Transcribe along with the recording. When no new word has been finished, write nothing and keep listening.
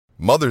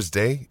Mother's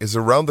Day is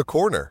around the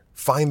corner.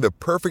 Find the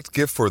perfect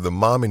gift for the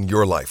mom in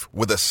your life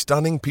with a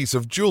stunning piece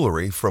of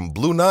jewelry from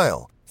Blue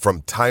Nile.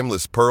 From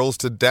timeless pearls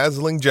to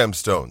dazzling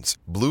gemstones,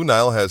 Blue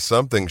Nile has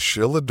something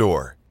she'll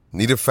adore.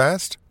 Need it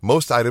fast?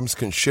 Most items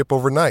can ship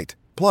overnight.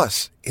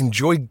 Plus,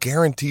 enjoy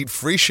guaranteed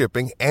free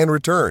shipping and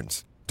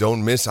returns.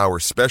 Don't miss our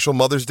special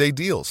Mother's Day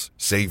deals.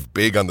 Save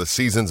big on the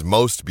season's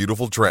most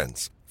beautiful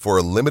trends. For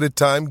a limited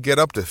time, get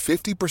up to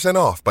 50%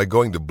 off by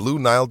going to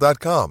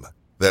BlueNile.com.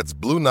 That's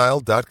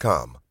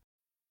BlueNile.com.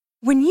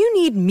 When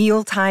you need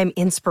mealtime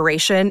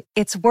inspiration,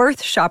 it's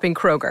worth shopping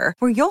Kroger,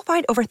 where you'll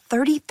find over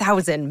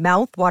 30,000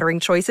 mouth-watering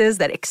choices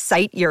that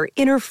excite your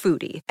inner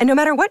foodie. And no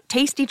matter what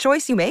tasty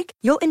choice you make,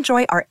 you'll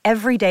enjoy our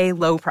everyday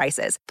low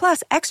prices,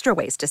 plus extra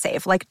ways to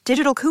save, like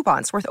digital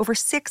coupons worth over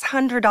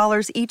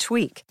 $600 each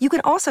week. You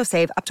can also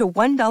save up to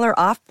 $1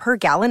 off per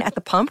gallon at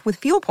the pump with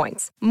fuel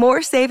points.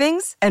 More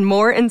savings and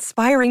more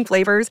inspiring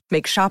flavors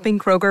make shopping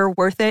Kroger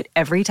worth it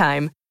every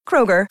time.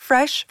 Kroger,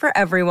 fresh for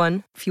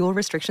everyone. Fuel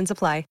restrictions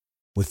apply.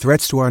 With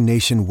threats to our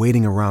nation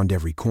waiting around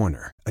every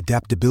corner,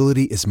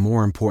 adaptability is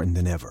more important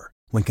than ever.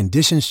 When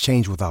conditions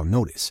change without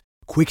notice,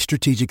 quick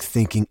strategic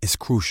thinking is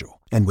crucial.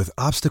 And with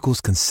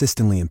obstacles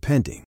consistently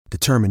impending,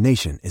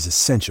 determination is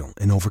essential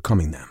in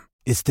overcoming them.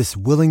 It's this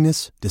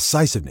willingness,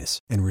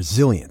 decisiveness, and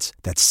resilience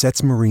that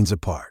sets Marines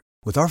apart.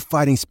 With our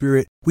fighting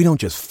spirit, we don't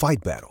just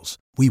fight battles,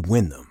 we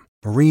win them.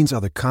 Marines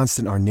are the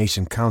constant our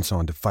nation counts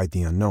on to fight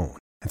the unknown.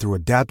 And through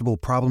adaptable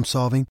problem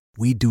solving,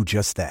 we do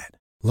just that.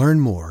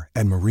 Learn more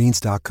at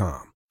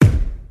marines.com.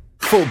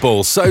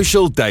 Football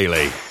Social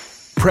Daily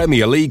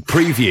Premier League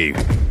Preview.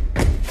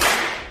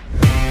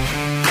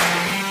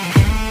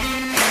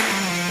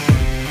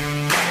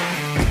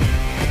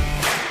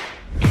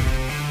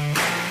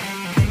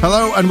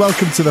 Hello and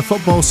welcome to the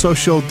Football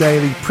Social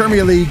Daily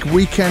Premier League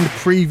Weekend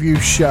Preview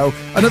Show.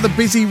 Another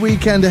busy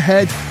weekend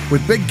ahead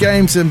with big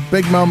games and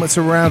big moments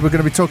around. We're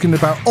going to be talking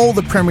about all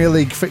the Premier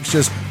League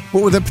fixtures,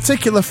 but with a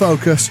particular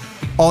focus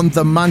on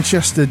the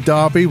Manchester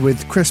derby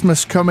with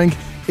Christmas coming.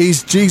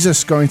 Is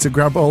Jesus going to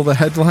grab all the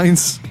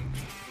headlines?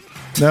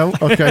 No?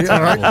 Okay,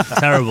 all right.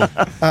 Terrible.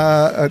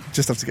 I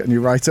just have to get a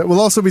new writer.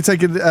 We'll also be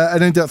taking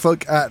an in-depth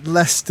look at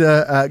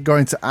Leicester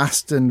going to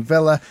Aston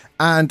Villa,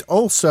 and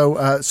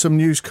also some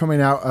news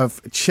coming out of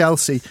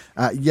Chelsea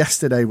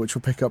yesterday, which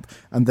we'll pick up,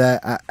 and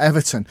they're at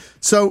Everton.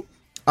 So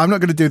I'm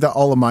not going to do that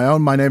all on my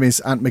own. My name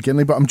is Ant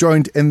McGinley, but I'm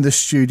joined in the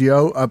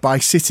studio by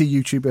City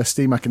YouTuber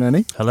Steve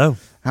McInerney. Hello.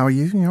 How are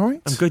you? You all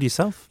right? I'm good.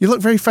 Yourself? You look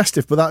very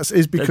festive, but that's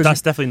because...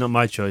 That's definitely not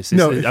my choice.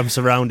 I'm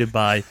surrounded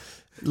by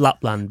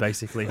Lapland,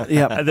 basically.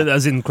 Yeah.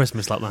 As in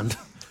Christmas Lapland.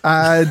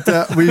 And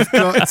we've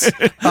got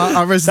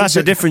our resident... That's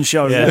a different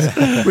show.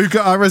 Yeah. We've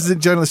got our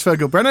resident journalist,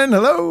 Fergal Brennan.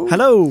 Hello.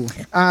 Hello.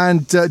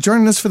 And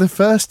joining us for the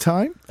first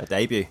time... A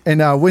debut.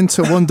 In our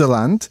winter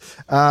wonderland,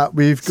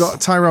 we've got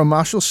Tyrone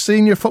Marshall,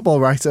 senior football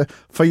writer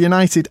for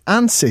United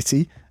and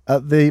City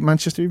at the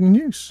Manchester Evening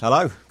News.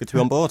 Hello. Good to be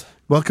on board.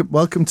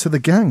 Welcome to the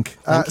gang.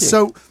 Thank you.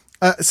 So,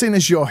 seeing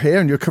as you're here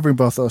and you're covering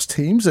both those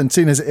teams, and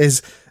seeing as it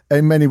is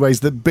in many ways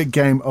the big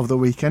game of the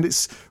weekend,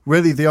 it's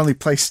really the only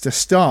place to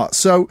start.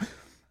 So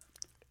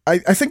I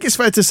think it's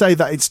fair to say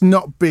that it's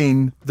not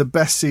been the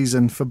best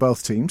season for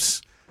both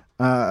teams.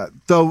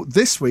 Though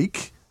this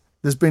week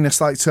there's been a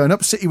slight turn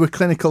up. City were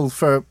clinical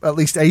for at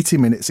least 80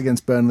 minutes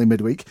against Burnley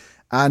midweek,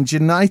 and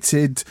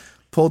United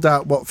pulled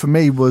out what for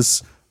me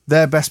was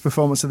their best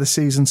performance of the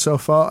season so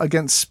far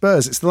against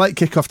Spurs. It's the late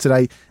kickoff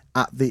today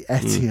at the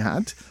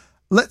Etihad.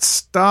 Let's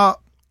start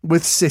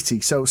with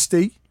City. So,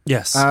 Steve.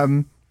 Yes.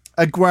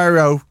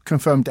 Aguero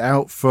confirmed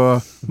out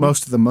for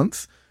most of the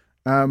month.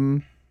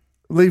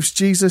 Leaves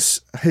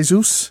Jesus.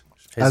 Jesus.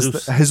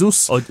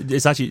 Oh,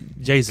 it's actually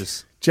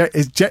Jesus.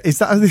 Is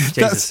that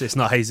Jesus? It's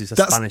not Jesus.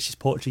 That's Spanish. It's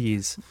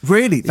Portuguese.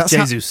 Really? It's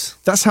Jesus.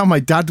 That's how my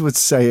dad would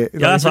say it. Yeah,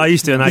 that's what I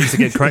used to, and I used to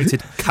get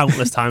corrected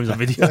countless times on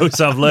video.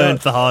 So I've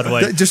learned the hard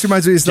way. It just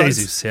reminds me, it's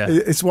Jesus. Yeah,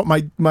 it's what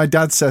my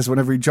dad says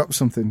whenever he drops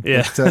something.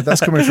 Yeah, but,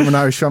 that's coming from an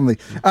Irish family.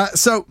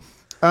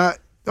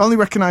 Only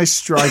recognised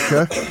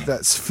striker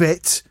that's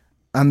fit,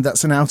 and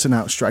that's an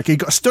out-and-out striker. He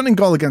got a stunning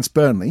goal against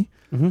Burnley.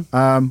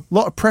 A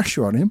lot of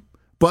pressure on him,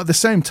 but at the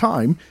same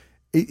time,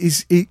 he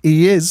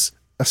is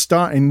a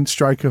starting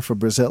striker for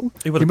Brazil.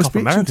 He would have Copa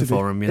America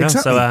for him, you know.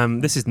 Exactly. So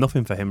this is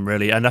nothing for him,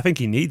 really, and I think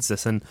he needs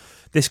this. And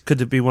this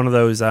could be one of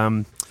those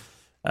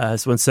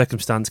when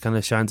circumstance kind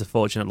of shines a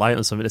fortunate light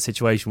on something, a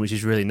situation which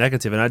is really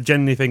negative. And I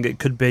genuinely think it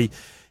could be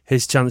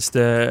his chance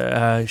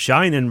to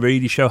shine and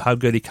really show how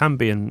good he can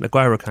be. And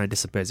Aguero kind of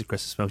disappears at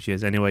Christmas most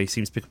years anyway. He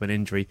seems to pick up an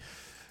injury.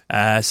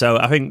 So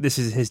I think this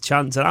is his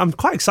chance, and I'm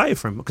quite excited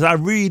for him because I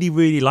really,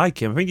 really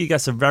like him. I think he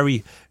gets a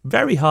very,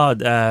 very hard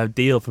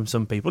deal from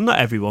some people. Not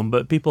everyone,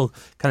 but people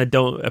kind of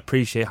don't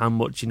appreciate how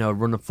much, a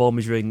run of form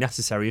is really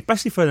necessary,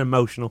 especially for an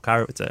emotional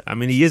character. I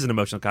mean, he is an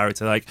emotional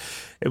character. Like,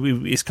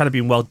 it's kind of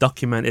been well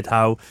documented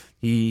how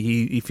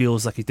he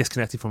feels like he's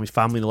disconnected from his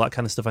family and all that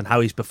kind of stuff, and how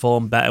he's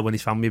performed better when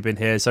his family have been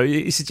here. So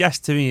it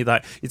suggests to me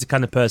that he's the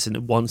kind of person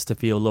that wants to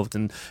feel loved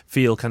and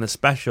feel kind of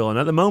special. And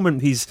at the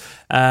moment, he's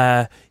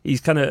got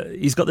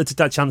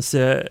that chance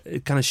to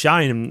kind of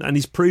shine, and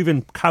he's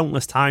proven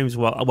countless times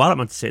while at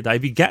Manchester City that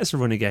if he gets a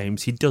run of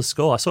games, he does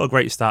score. I saw a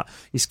great stat.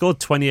 He scored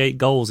 28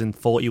 goals in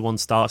 41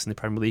 starts in the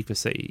Premier League for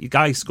City. The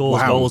guy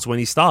scores goals when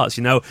he starts.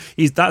 You know,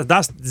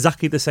 that's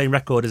exactly the same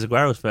record as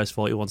Aguero's first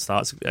 41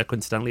 starts,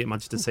 coincidentally, at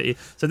Manchester City.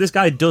 So this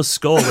guy does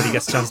score when he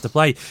gets a chance to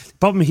play. The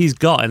problem he's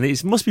got, and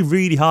it must be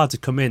really hard to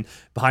come in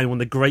behind one of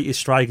the greatest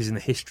strikers in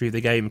the history of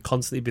the game and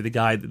constantly be the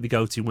guy that they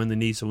go to when they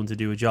need someone to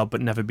do a job,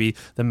 but never be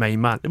the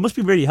main man. It must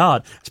be really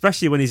hard,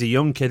 especially when he's a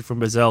young kid from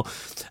Brazil.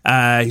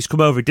 He's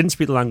come over, he didn't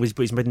speak the language,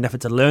 but he's made an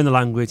effort to learn the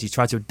language. He's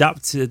tried to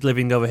adapt to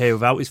living over here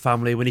without his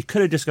family, when he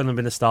could have just gone and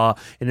been a star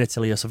in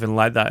Italy or something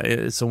like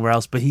that, somewhere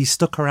else. But he's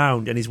stuck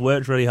around and he's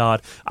worked really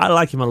hard. I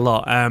like him a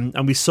lot.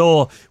 And we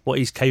saw what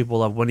he's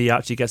capable of when he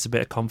actually gets a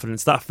bit of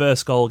confidence. That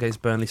first goal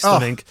against Burnley,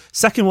 stunning.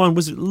 Second one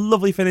was a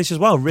lovely finish as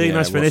well, really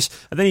nice finish.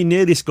 And then he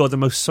nearly scored the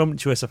most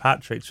sumptuous of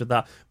hat-tricks with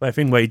that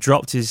thing where he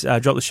dropped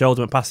the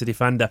shoulder and past the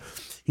defender.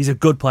 He's a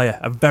good player,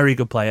 a very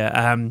good player.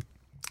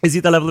 Is he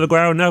at the level of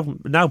Aguero?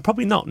 No,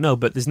 probably not. No,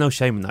 but there's no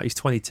shame in that. He's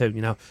 22.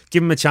 You know,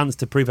 give him a chance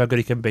to prove how good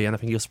he can be, and I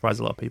think he'll surprise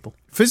a lot of people.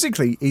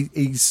 Physically,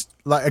 he's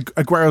like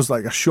Aguero's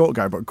like a short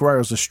guy, but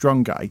Aguero's a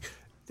strong guy.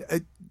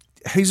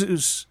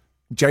 Jesus.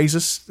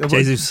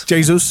 Every day's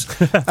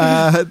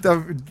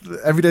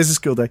a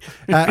school day.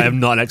 I am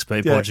not an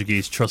expert in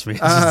Portuguese. Trust me.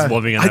 This is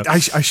one thing I know.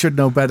 I should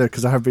know better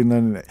because I have been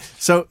learning it.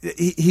 So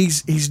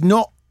he's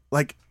not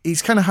like,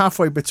 he's kind of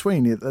halfway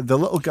between the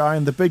little guy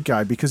and the big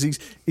guy, because he's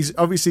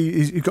obviously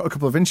he's got a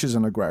couple of inches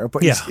on Aguero,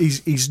 but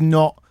he's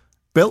not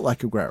built like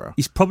Aguero.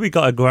 He's probably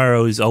got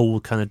Aguero's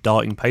old kind of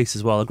darting pace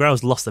as well.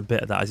 Aguero's lost a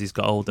bit of that as he's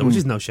got older, which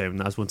is no shame in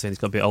that. As one saying, he's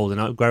got a bit older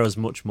now. Aguero's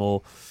much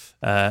more.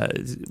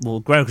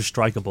 Aguero can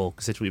strike a ball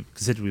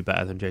considerably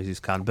better than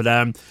Jesus can, but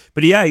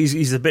yeah,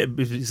 he's a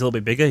little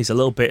bit bigger. He's a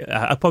little bit.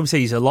 I'd probably say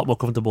he's a lot more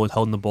comfortable with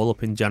holding the ball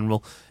up in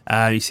general.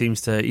 He seems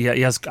to. He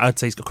has. I'd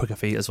say he's got quicker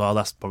feet as well.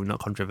 That's probably not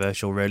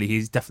controversial, really.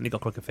 He's definitely got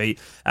quicker feet.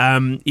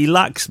 He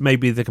lacks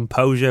maybe the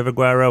composure of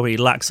Aguero. He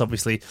lacks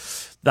obviously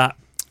that.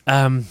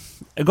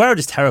 Aguero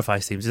just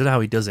terrifies teams. I don't know how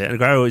he does it. And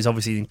Aguero is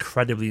obviously an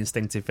incredibly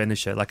instinctive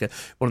finisher, like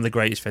one of the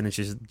greatest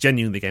finishers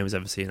genuinely the game has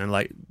ever seen. And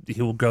like, he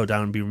will go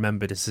down and be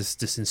remembered as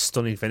just a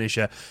stunning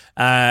finisher.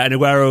 And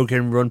Aguero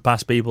can run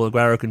past people.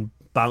 Aguero can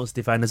bounce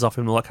defenders off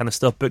him and all that kind of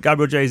stuff. But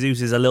Gabriel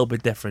Jesus is a little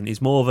bit different.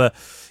 He's more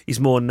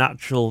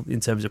natural in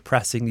terms of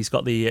pressing. He's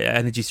got the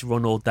energy to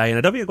run all day. And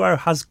I don't think Aguero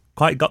has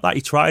quite got that.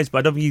 He tries, but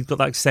I don't think he's got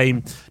that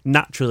same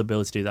natural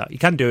ability to do that. He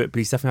can do it, but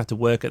he's definitely have to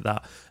work at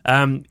that.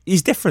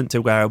 He's different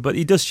to Aguero, but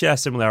he does share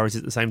similarities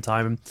at the same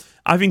time. And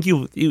I think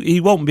he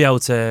won't be able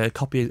to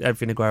copy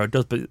everything Aguero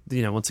does, but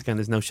you know, once again,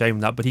 there's no shame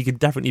in that. But he could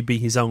definitely be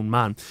his own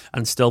man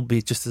and still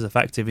be just as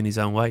effective in his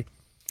own way.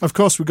 Of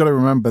course, we've got to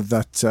remember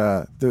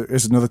that there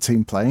is another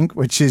team playing,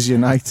 which is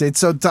United.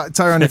 So,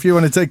 Tyrone, if you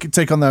want to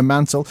take on their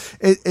mantle,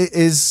 are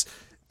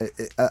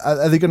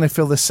they going to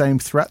feel the same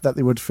threat that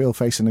they would feel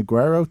facing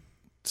Aguero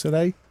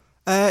today?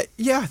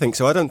 Yeah, I think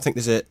so. I don't think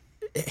there's a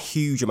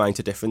huge amount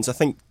of difference. I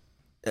think,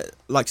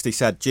 like Steve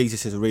said,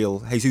 Jesus is a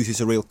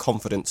real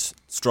confidence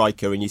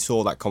striker, and you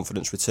saw that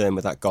confidence return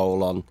with that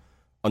goal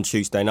on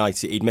Tuesday night.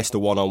 He'd missed a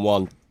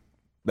one-on-one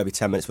maybe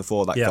 10 minutes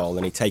before that goal,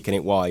 and he'd taken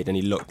it wide, and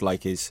he looked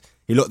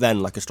then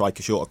like a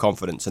striker short of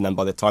confidence, and then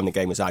by the time the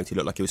game was out, he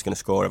looked like he was going to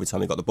score every time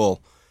he got the ball.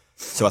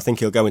 So I think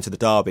he'll go into the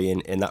derby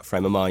in that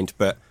frame of mind,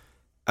 but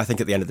I think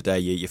at the end of the day,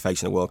 you're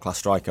facing a world-class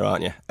striker,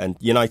 aren't you? And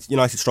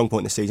United's strong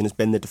point this season has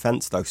been the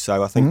defence, though,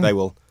 so I think they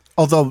will...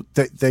 Although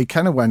they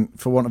kind of went,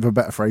 for want of a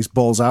better phrase,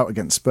 balls out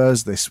against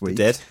Spurs this week.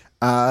 They did.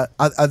 Are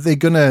they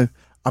going to...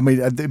 I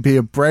mean, it'd be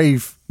a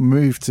brave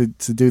move to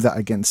do that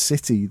against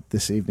City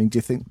this evening. Do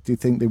you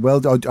think they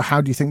will? Or how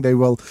do you think they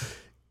will,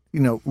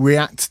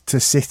 react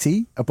to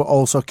City, but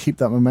also keep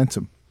that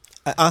momentum?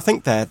 I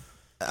think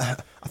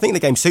the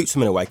game suits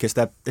them in a way, because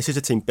this is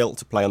a team built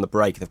to play on the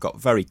break. They've got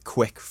very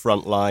quick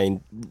front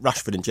line.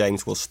 Rashford and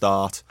James will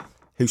start.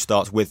 Who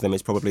starts with them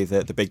is probably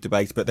the big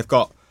debate. But they've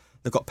got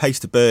pace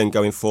to burn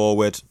going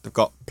forward. They've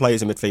got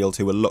players in midfield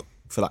who will look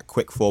for that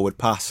quick forward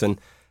pass, and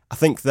I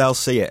think they'll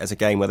see it as a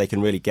game where they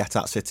can really get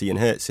at City and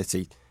hurt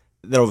City.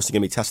 They're obviously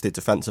going to be tested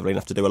defensively and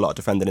have to do a lot of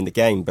defending in the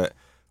game, but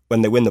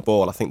when they win the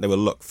ball, I think they will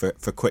look for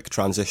quick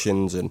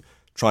transitions and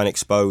try and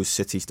expose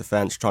City's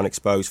defence, try and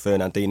expose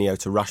Fernandinho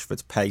to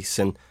Rashford's pace,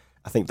 and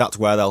I think that's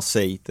where they'll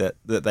see that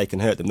they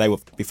can hurt them. They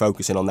will be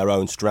focusing on their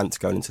own strengths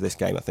going into this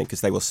game, I think,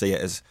 because they will see it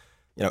as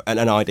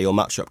an ideal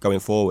matchup going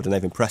forward, and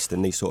they've impressed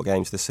in these sort of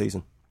games this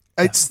season.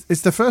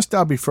 It's the first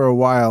derby for a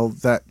while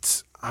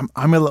that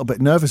I'm a little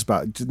bit nervous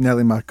about,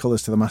 nailing my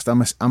colours to the mast.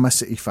 I'm a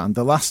City fan.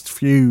 The last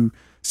few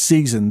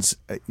seasons,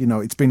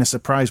 it's been a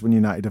surprise when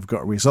United have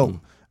got a result.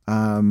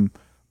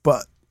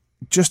 But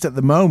just at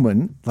the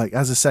moment, like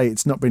as I say,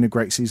 it's not been a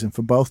great season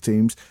for both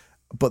teams,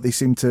 but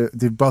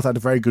they've both had a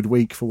very good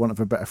week, for want of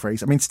a better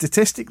phrase. I mean,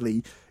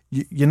 statistically,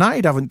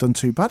 United haven't done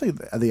too bad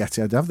at the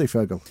Etihad, have they,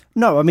 Fergal?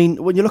 No, I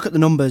mean, when you look at the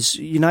numbers,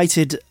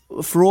 United,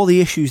 for all the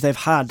issues they've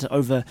had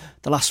over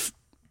the last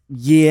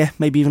year,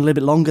 maybe even a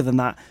little bit longer than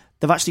that,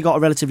 they've actually got a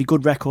relatively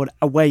good record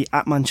away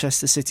at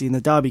Manchester City in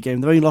the derby game.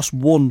 They've only lost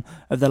one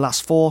of their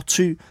last four,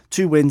 two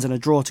wins and a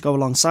draw to go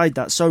alongside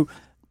that. So,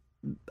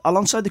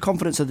 alongside the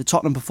confidence of the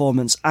Tottenham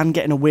performance and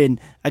getting a win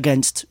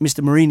against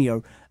Mr.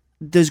 Mourinho,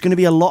 there's going to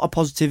be a lot of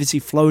positivity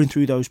flowing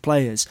through those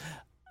players.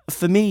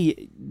 For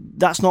me,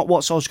 that's not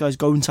what Solskjaer is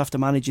going to have to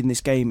manage in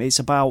this game. It's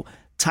about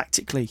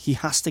tactically. He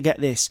has to get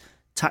this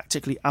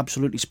tactically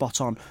absolutely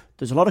spot on.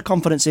 There's a lot of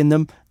confidence in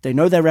them. They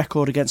know their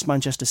record against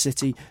Manchester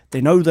City.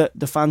 They know that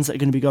the fans that are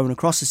going to be going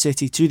across the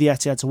city to the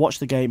Etihad to watch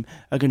the game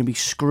are going to be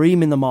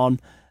screaming them on.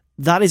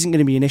 That isn't going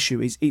to be an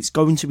issue. It's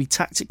going to be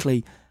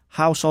tactically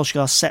how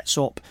Solskjaer sets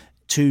up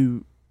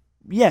to,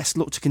 yes,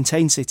 look to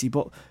contain City,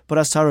 but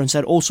as Tyrone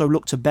said, also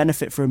look to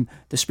benefit from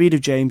the speed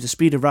of James, the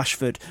speed of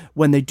Rashford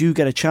when they do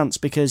get a chance,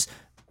 because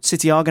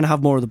City are going to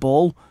have more of the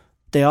ball.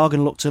 They are going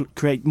to look to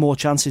create more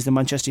chances than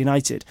Manchester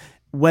United.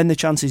 When the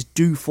chances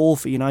do fall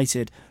for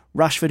United,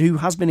 Rashford, who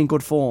has been in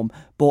good form,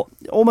 but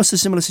almost a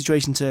similar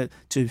situation to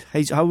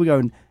how are we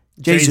going?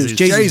 Jesus.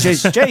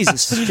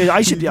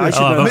 I should know.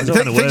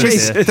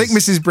 Think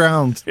Mrs.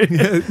 Brown.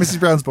 Mrs.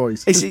 Brown's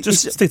boys.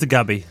 Just stick to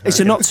Gabby. It's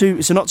a not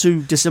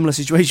too dissimilar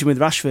situation with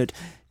Rashford.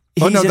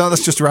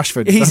 That's just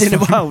Rashford. He's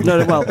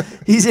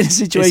in a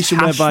situation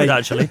whereby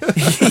actually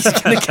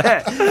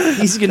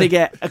he's going to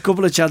get a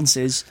couple of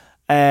chances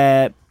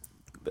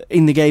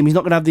in the game. He's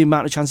not going to have the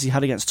amount of chances he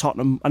had against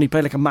Tottenham, and he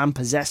played like a man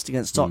possessed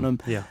against Tottenham.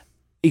 Yeah,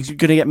 he's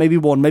going to get maybe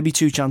one, maybe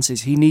two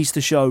chances. He needs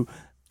to show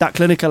that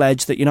clinical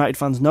edge that United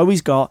fans know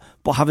he's got,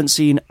 but haven't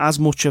seen as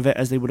much of it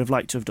as they would have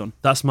liked to have done.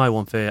 That's my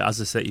one fear as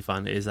a City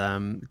fan, is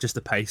just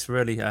the pace,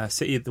 really.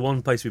 City, the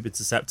one place we've been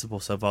susceptible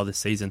so far this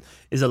season,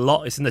 is a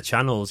lot. It's in the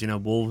channels.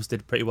 Wolves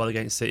did pretty well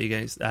against City,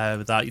 against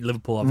that.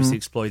 Liverpool obviously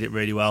exploited it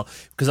really well,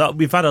 because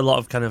we've had a lot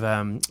of kind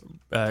of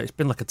it's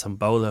been like a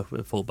tombola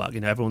with fullback.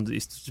 Everyone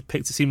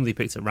seemingly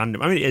picked at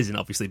random. I mean, it isn't,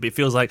 obviously, but it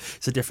feels like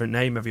it's a different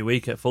name every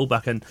week at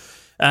fullback. And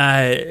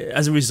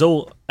as a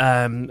result,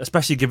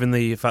 especially given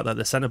the fact that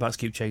the centre-backs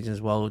keep changing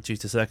as well due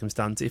to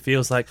circumstance, it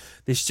feels like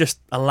there's just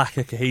a lack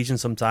of cohesion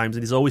sometimes,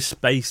 and there's always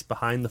space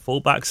behind the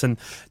fullbacks, and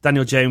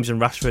Daniel James and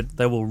Rashford,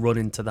 they will run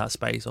into that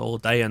space all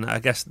day, and I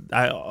guess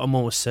I'm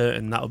almost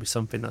certain that will be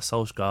something that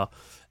Solskjaer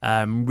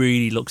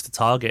really looks to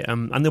target,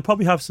 and they'll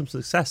probably have some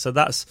success. So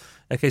that's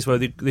a case where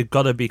they've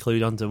got to be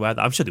clued onto where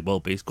I'm sure they will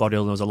be.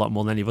 Guardiola knows a lot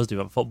more than any of us do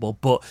about football,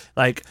 but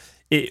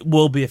it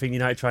will be a thing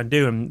United try and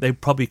do, and they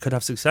probably could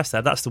have success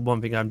there. That's the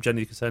one thing I'm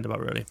genuinely concerned about,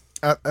 really.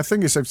 I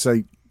think it's safe to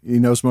say he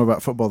knows more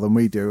about football than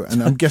we do,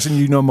 and I'm guessing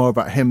you know more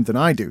about him than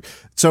I do.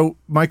 So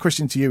my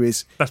question to you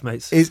is: best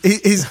mates.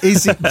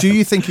 Do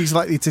you think he's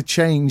likely to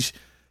change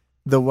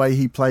the way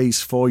he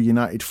plays for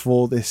United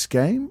for this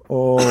game,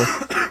 or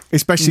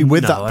especially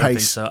with that pace? I don't think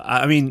so.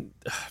 I mean,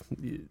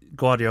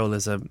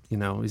 Guardiola's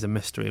he's a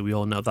mystery. We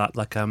all know that.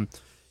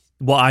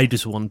 What I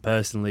just want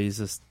personally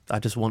is I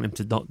just want him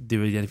to not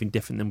do anything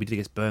different than we did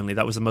against Burnley.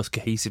 That was the most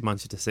cohesive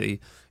Manchester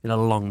City in a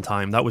long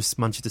time. That was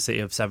Manchester City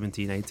of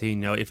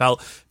 17-18. It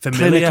felt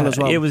familiar. Clinical as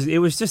well. It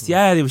was just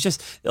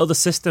the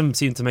system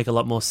seemed to make a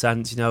lot more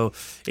sense.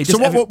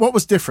 What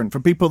was different for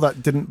people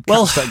that didn't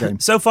catch that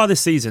game? So far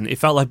this season, it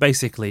felt like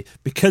basically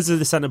because of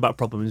the centre back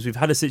problems, we've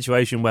had a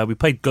situation where we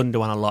played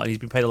Gundogan a lot, and he's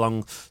been played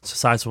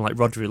alongside someone like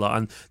Rodri a lot,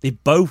 and they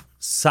both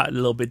sat a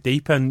little bit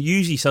deeper, and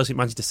usually associate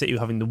Manchester City with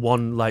having the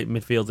one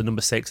midfield, the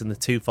number 6, and the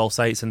two false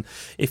 8s, and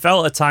it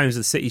felt at times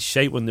that City's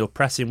shape when they were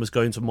pressing was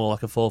going to more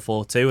like a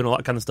 4-4-2 and all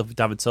that kind of stuff, with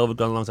David Silva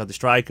going alongside the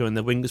striker and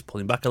the wingers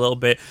pulling back a little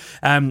bit,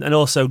 and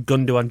also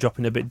Gundogan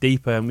dropping a bit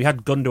deeper, and we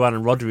had Gundogan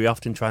and Rodri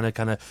often trying to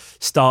kind of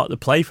start the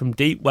play from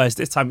deep, whereas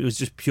this time it was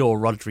just pure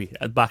Rodri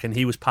at back, and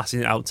he was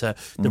passing it out to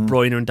De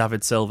Bruyne and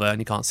David Silva,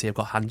 and you can't see I've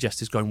got hand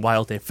gestures going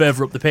wild here,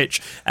 further up the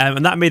pitch,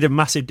 and that made a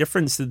massive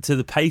difference to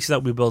the pace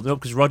that we were building up,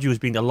 because Rodri was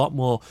being a lot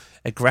more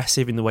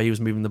aggressive in the way he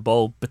was moving the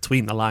ball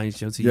between the lines,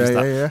 to use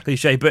that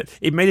cliche. But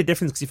it made a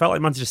difference because you felt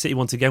like Manchester City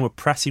once again were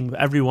pressing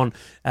everyone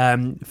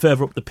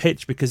further up the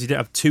pitch, because you didn't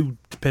have two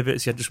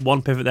pivots, you had just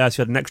one pivot there,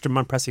 so you had an extra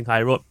man pressing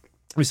higher up.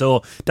 We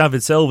saw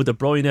David Silva, De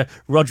Bruyne,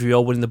 Rodri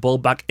all winning the ball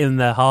back in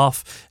their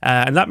half,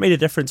 and that made a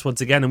difference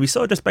once again. And we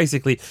saw just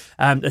basically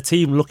a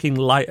team looking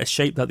like a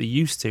shape that they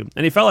used to.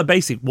 And it felt like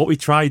basically what we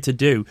tried to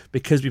do,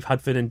 because we've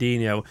had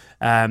Fernandinho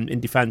in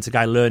defence, a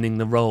guy learning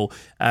the role.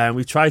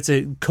 We tried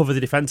to cover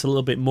the defence a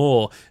little bit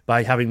more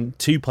by having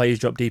two players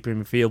drop deeper in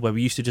the field, where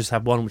we used to just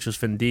have one, which was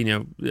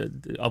Fernandinho,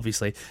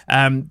 obviously.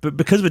 But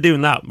because we're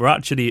doing that, we're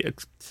actually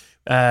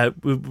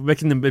we're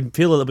making them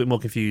feel a little bit more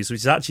confused, which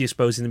is actually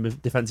exposing them to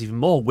defence even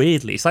more,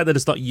 weirdly. It's like they're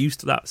just not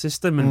used to that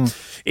system, and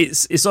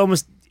it's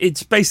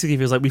basically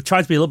feels like we've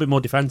tried to be a little bit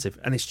more defensive,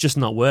 and it's just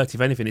not worked.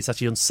 If anything, it's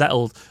actually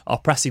unsettled our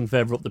pressing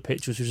further up the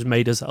pitch, which has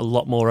made us a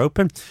lot more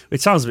open.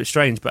 It sounds a bit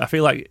strange, but I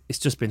feel like it's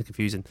just been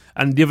confusing.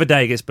 And the other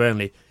day against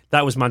Burnley,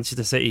 that was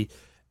Manchester City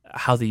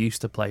how they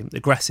used to play,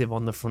 aggressive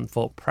on the front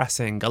foot,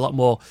 pressing, a lot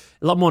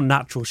more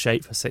natural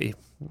shape for City.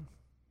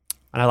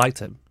 And I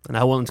liked it, and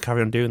I want them to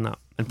carry on doing that.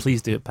 And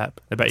please do it,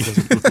 Pep. I bet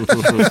he doesn't.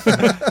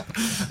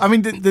 I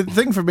mean, the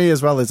thing for me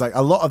as well is like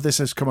a lot of this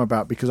has come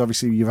about because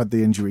obviously you've had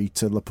the injury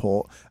to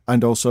Laporte,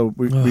 and also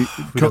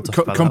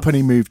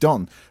Kompany moved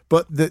on.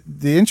 But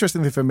the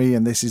interesting thing for me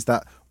in this is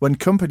that when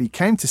Kompany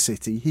came to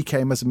City, he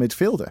came as a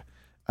midfielder,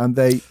 and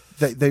they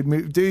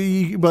moved.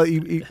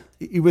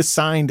 He was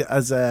signed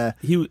as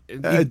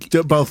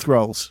both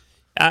roles.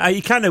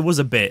 He kind of was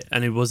a bit,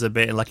 and he was a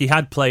bit like he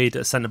had played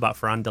at centre back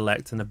for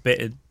Anderlecht and a bit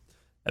of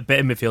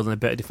midfield and a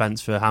bit of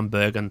defence for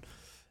Hamburg, and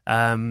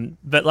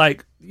but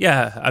like,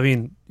 yeah, I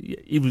mean,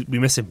 we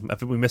miss him. I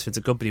think we miss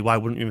Vincent Kompany. Why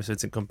wouldn't we miss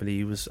Vincent Kompany?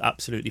 He was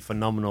absolutely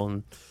phenomenal,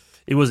 and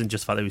it wasn't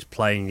just the fact that he was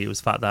playing; it was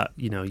the fact that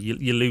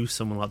you lose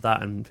someone like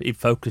that, and if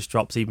focus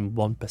drops even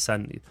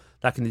 1%,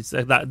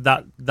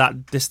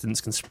 that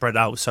distance can spread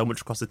out so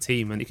much across the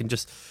team, and it can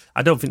just.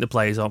 I don't think the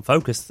players aren't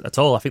focused at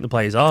all. I think the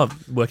players are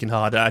working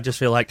hard. I just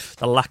feel like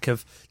the lack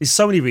of. There's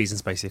so many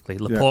reasons basically.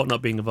 Laporte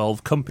not being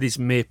involved, Kompany's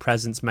mere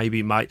presence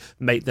maybe might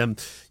make them,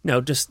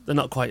 just they're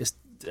not quite as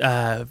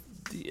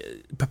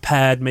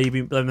prepared.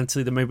 Maybe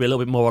mentally they're maybe a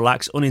little bit more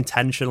relaxed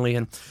unintentionally,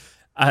 and.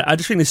 I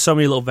just think there's so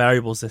many little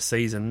variables this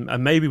season,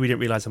 and maybe we didn't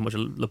realise how much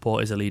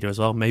Laporte is a leader as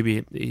well.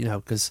 Maybe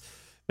because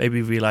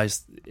maybe we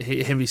realised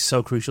him is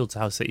so crucial to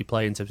how City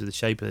play in terms of the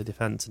shape of the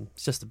defence, and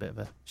it's just a bit of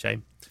a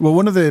shame. Well,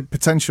 one of the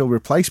potential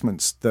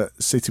replacements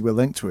that City were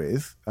linked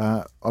with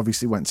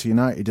obviously went to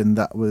United, and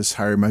that was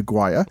Harry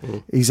Maguire.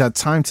 He's had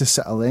time to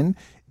settle in.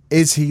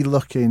 Is he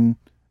looking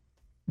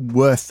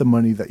worth the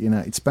money that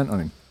United spent on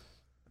him?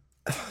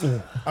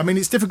 I mean,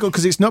 it's difficult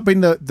because it's not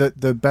been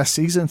the best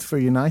season for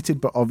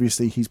United, but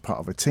obviously he's part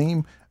of a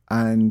team,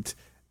 and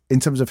in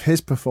terms of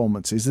his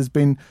performances, there's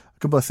been a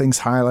couple of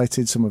things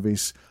highlighted, some of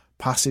his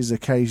passes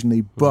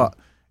occasionally, but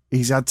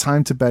he's had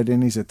time to bed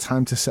in, he's had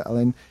time to settle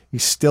in.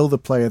 He's still the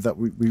player that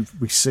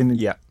we've seen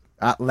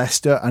at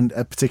Leicester, and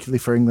particularly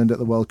for England at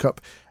the World Cup.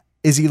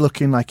 Is he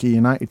looking like a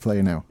United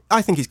player now?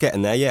 I think he's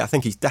getting there, yeah. I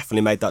think he's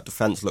definitely made that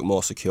defence look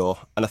more secure.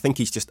 And I think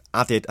he's just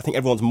added... I think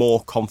everyone's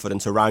more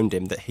confident around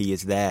him that he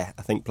is there.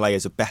 I think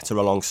players are better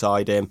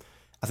alongside him.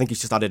 I think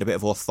he's just added a bit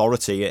of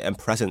authority and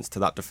presence to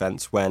that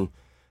defence when,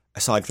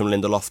 aside from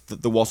Lindelof,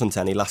 there wasn't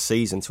any last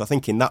season. So I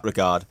think in that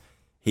regard,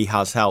 he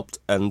has helped.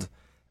 And,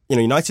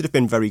 United have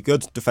been very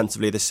good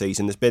defensively this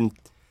season. There's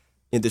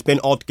been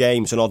odd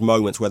games and odd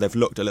moments where they've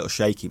looked a little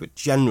shaky, but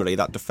generally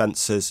that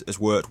defence has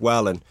worked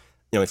well. And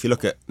if you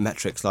look at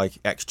metrics like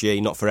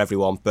XG, not for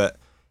everyone, but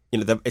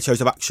it shows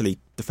they've actually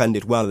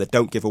defended well and they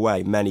don't give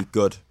away many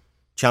good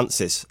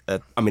chances.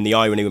 The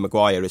irony with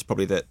Maguire is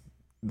probably that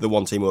the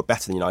one team who are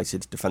better than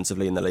United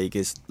defensively in the league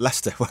is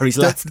Leicester, where he's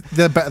left.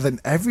 They're better than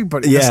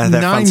everybody. Yeah, they're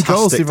 9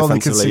 goals they've only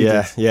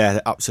conceded. Yeah,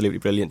 they're absolutely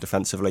brilliant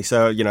defensively.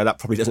 So that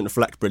probably doesn't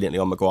reflect brilliantly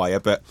on Maguire,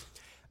 but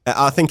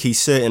I think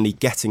he's certainly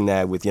getting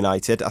there with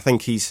United. I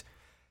think he's,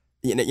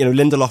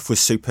 Lindelof was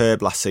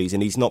superb last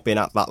season. He's not been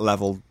at that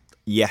level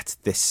yet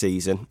this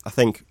season. I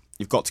think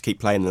you've got to keep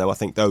playing them though. I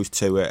think those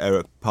two are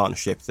a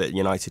partnership that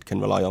United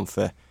can rely on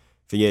for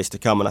years to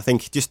come, and I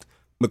think just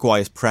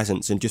Maguire's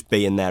presence and just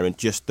being there and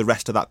just the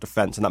rest of that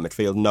defence and that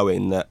midfield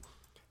knowing that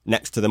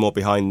next to them or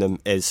behind them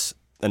is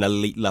an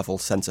elite level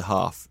centre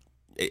half,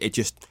 it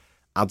just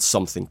adds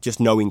something. Just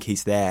knowing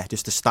he's there,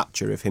 just the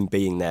stature of him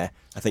being there,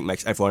 I think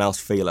makes everyone else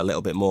feel a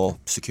little bit more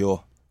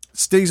secure.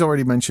 Steve's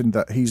already mentioned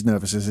that he's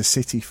nervous as a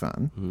City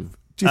fan.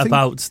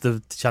 About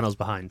the channels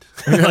behind.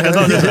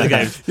 The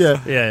game.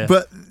 Yeah.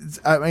 But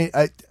I mean,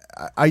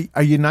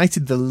 are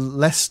United the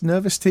less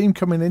nervous team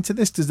coming into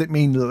this? Does it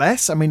mean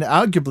less? I mean,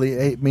 arguably,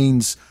 it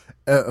means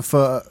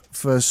for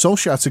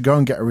Solskjaer to go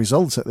and get a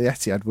result at the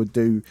Etihad would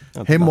do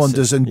him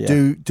wonders and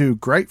do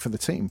great for the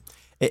team.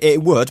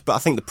 It would, but I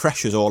think the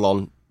pressure's all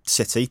on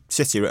City.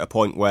 City are at a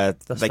point where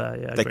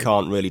they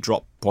can't really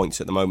drop points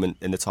at the moment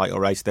in the title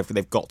race.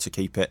 They've got to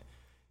keep it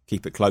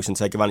close and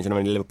take advantage of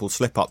any Liverpool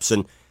slip-ups.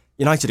 And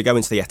United are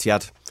going to the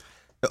Etihad.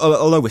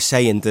 Although we're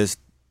saying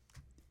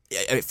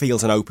it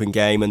feels an open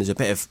game and there's a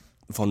bit of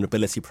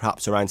vulnerability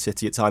perhaps around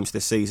City at times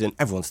this season,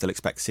 everyone still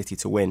expects City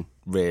to win,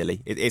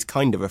 really. It's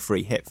kind of a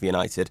free hit for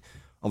United.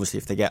 Obviously,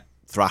 if they get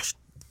thrashed,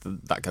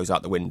 that goes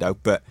out the window.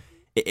 But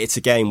it's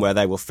a game where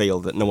they will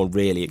feel that no one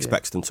really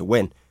expects them to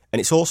win.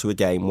 And it's also a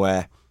game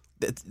where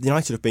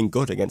United have been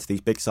good against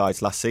these big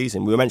sides last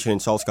season. We were mentioning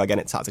Solskjaer getting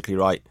it tactically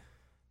right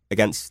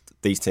against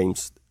these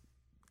teams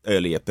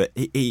earlier, but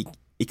he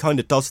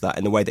kind of does that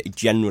in the way that he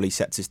generally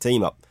sets his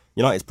team up.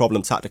 United's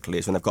problem tactically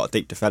is when they've got a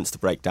deep defence to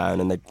break down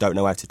and they don't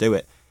know how to do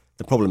it.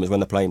 The problem is when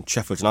they're playing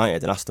Sheffield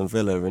United and Aston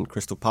Villa and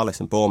Crystal Palace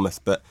and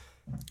Bournemouth, but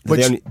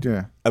they're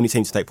the only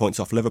team to take points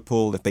off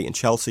Liverpool. They've beaten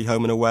Chelsea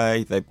home and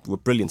away. They were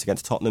brilliant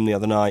against Tottenham the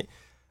other night.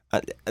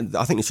 And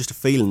I think it's just a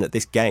feeling that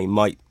this game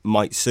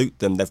might suit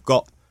them. They've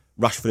got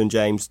Rashford and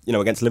James,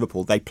 against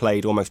Liverpool, they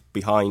played almost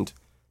behind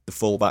the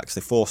fullbacks.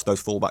 They forced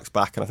those fullbacks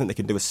back, and I think they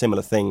can do a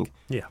similar thing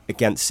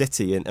against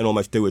City and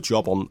almost do a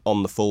job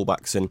on the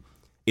fullbacks and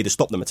either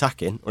stop them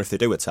attacking, or if they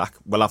do attack,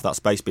 we'll have that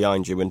space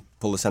behind you and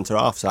pull the centre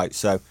halves out.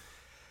 So,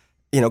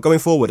 going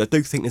forward, I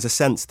do think there's a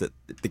sense that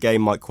the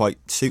game might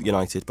quite suit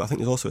United, but I think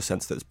there's also a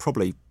sense that there's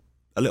probably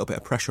a little bit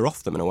of pressure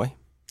off them in a way.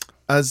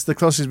 As the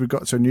closest we've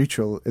got to a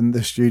neutral in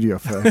the studio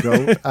for a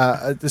goal,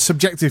 the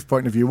subjective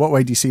point of view, what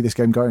way do you see this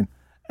game going?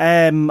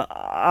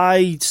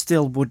 I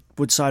still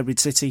would side with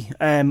City.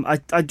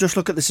 I just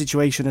look at the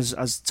situation,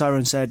 as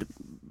Tyrone said,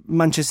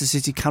 Manchester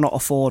City cannot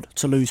afford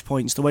to lose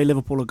points the way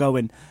Liverpool are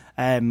going.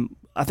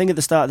 I think at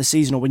the start of the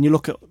season, or when you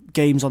look at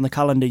games on the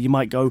calendar, you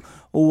might go,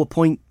 a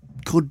point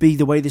could be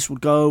the way this would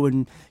go,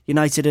 and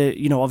United are,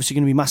 obviously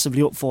going to be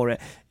massively up for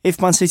it. If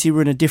Man City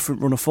were in a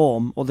different run of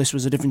form, or this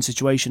was a different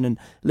situation, and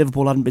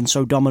Liverpool hadn't been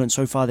so dominant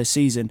so far this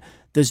season,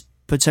 there's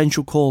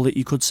potential call that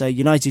you could say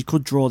United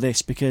could draw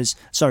this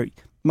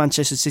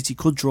Manchester City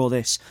could draw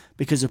this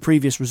because of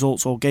previous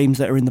results or games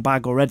that are in the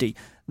bag already.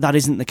 That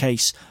isn't the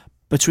case.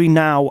 Between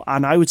now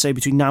and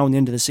the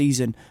end of the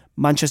season,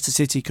 Manchester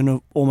City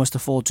can almost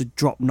afford to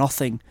drop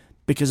nothing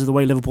because of the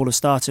way Liverpool have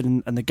started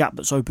and the gap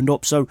that's opened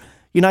up. So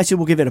United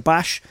will give it a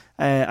bash.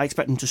 I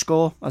expect them to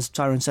score. As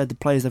Tyrone said, the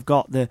players they've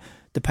got, the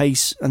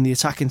pace and the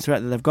attacking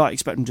threat that they've got, I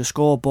expect them to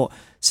score. But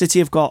City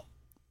have got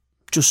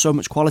just so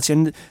much quality.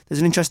 And there's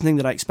an interesting thing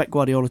that I expect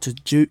Guardiola to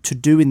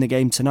do in the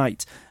game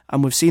tonight.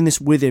 And we've seen this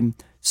with him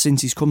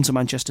since he's come to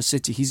Manchester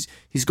City.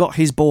 He's got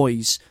his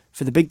boys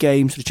for the big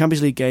games, for the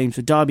Champions League games,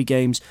 for derby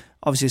games.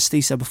 Obviously, as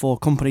Steve said before,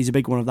 Kompany's a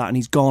big one of that, and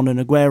he's gone, and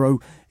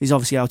Aguero is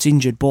obviously out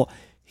injured, but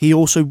he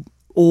also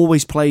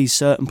always plays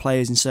certain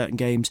players in certain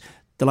games.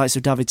 The likes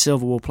of David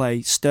Silva will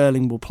play,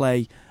 Sterling will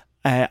play.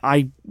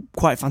 I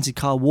quite fancy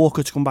Kyle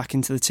Walker to come back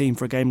into the team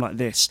for a game like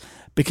this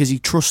because he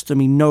trusts them,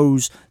 he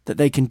knows that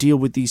they can deal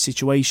with these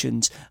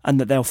situations and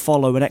that they'll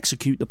follow and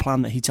execute the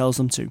plan that he tells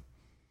them to.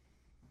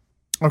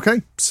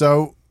 Okay,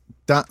 so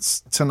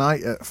that's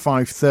tonight at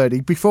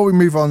 5:30. Before we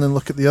move on and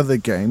look at the other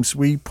games,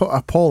 we put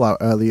a poll out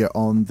earlier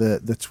on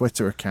the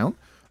Twitter account.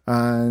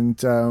 And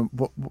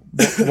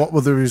what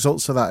were the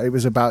results of that? It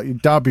was about your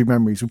derby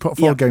memories. We put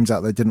 4 games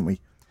out there, didn't we?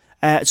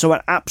 So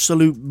an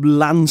absolute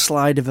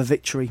landslide of a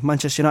victory.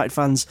 Manchester United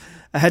fans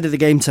ahead of the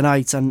game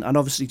tonight, and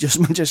obviously just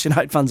Manchester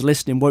United fans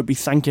listening won't be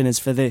thanking us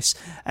for this.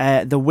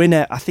 The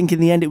winner, I think in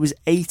the end it was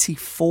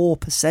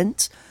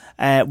 84%.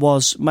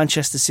 Was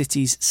Manchester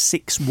City's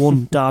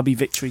 6-1 derby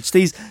victory.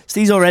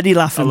 Steve's already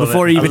laughing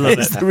before he even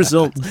hits the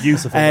result.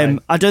 Beautiful.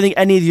 I don't think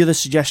any of the other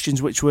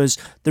suggestions, which was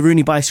the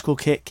Rooney bicycle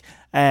kick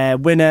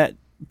winner,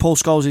 Paul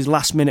Scholes'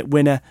 last-minute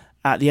winner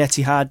at the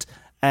Etihad,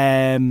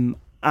 and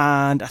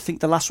I think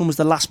the last one was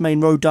the last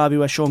main road derby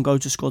where Sean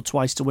Goater scored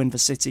twice to win for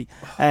City.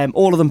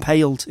 All of them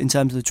paled in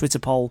terms of the Twitter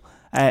poll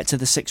to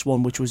the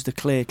 6-1, which was the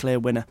clear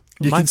winner.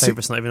 My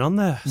favourite's not even on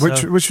there.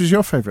 Which was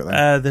your favourite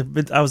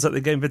then? I was at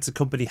the game Vincent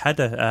Kompany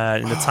header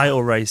in the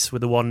title race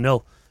with the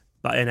 1-0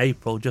 in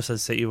April, just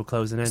as City were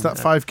closing in. Is that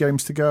 5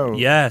 games to go?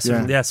 Yeah,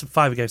 some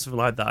 5 games, something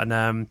like that.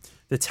 And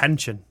the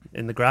tension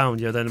in the ground,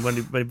 then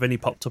when he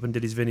popped up and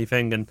did his Vinny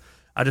thing, and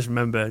I just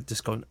remember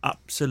just going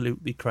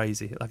absolutely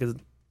crazy, like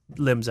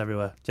limbs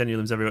everywhere,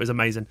 genuine limbs everywhere. It was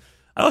amazing.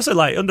 I also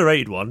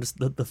underrated one, just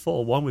the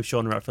 4-1 with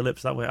Sean Wright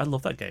Phillips that way. I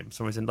love that game for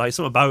some reason.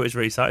 Something about it is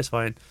really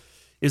satisfying.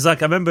 It was I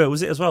remember,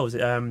 was it as well? Was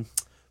it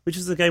which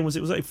was the game? Was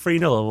it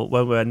 3-0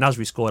 when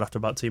Nasri scored after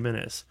about 2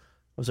 minutes?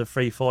 Was it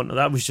 3-4? No,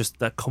 that was just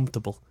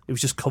comfortable. It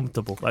was just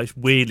comfortable. It was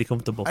weirdly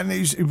comfortable. And it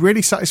was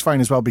really satisfying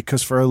as well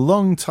because for a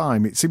long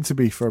time, it seemed to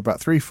be for about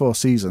 3-4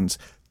 seasons,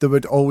 there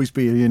would always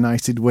be a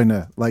United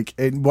winner. Like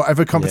in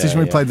whatever competition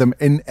we played them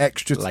in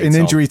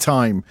injury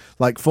time,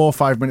 like 4 or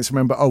 5 minutes. I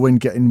remember Owen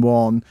getting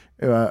one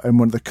in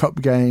one of the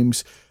cup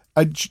games.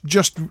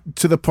 Just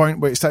to the point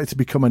where it started to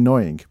become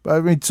annoying. But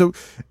I mean, so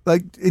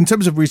in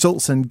terms of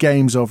results and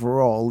games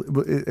overall,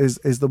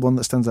 is the one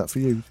that stands out for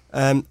you?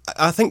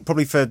 I think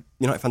probably for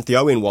United fans, the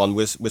Owen one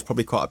was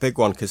probably quite a big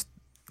one because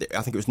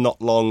I think it was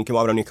not long,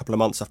 only a couple of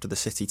months after the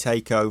City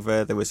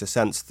takeover. There was a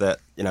sense that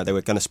they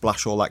were going to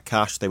splash all that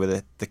cash. They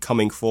were the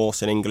coming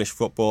force in English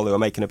football. They were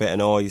making a bit of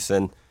noise,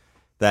 and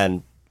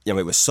then it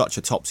was such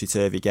a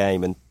topsy-turvy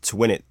game, and to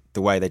win it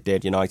the way they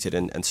did, United,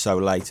 and so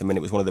late. I mean,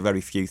 it was one of the very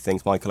few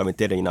things Michael Owen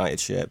did in a United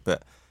shirt,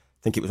 but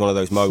I think it was one of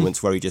those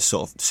moments where he just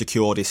sort of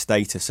secured his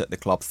status at the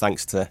club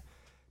thanks to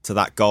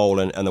that goal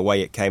and the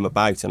way it came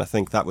about. And I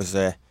think that was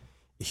a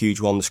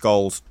huge one. The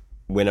Scholes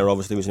winner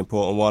obviously was an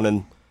important one,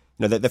 and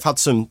they've had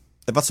some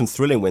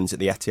thrilling wins at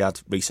the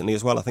Etihad recently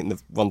as well. I think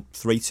they've won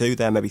 3-2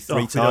 there, maybe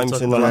 3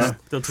 times in the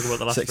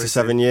last 6 or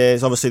 7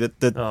 years. Obviously,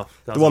 the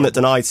one that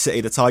denied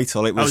City the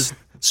title, it was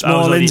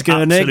Smalling's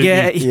going it,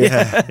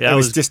 yeah. It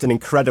was just an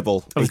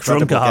incredible I was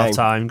incredible drunk at half game.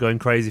 time, going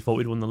crazy, thought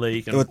we'd won the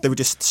league. They were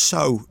just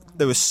so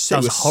horrible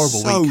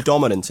so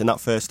dominant in that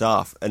first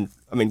half. And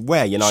I mean,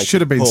 where United should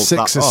have been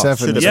 6 or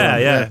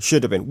 7.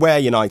 Should have been. Where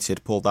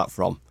United pulled that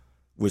from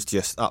was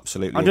just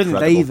absolutely I don't incredible.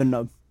 think they even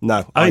know.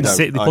 No, I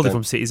think they pulled it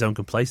from City's own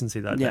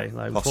complacency that day.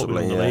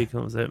 Possibly, the league,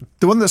 that was it.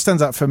 The one that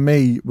stands out for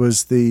me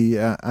was the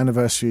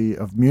anniversary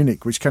of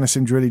Munich, which kind of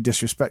seemed really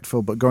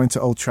disrespectful, but going to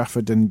Old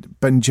Trafford and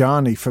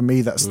Benjani, for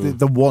me, that's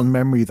the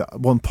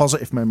one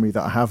positive memory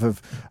that I have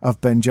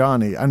of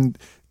Benjani. And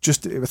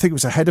just, I think it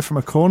was a header from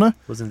a corner.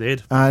 It was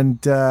indeed.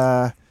 And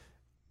for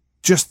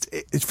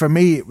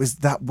me, it was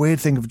that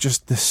weird thing of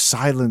just the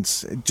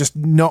silence, just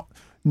not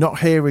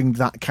hearing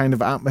that kind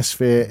of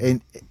atmosphere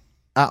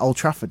at Old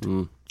Trafford.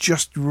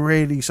 just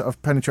really sort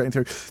of penetrating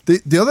through.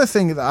 The other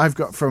thing that I've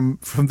got from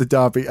the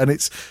derby,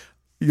 and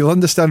you'll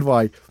understand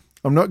why.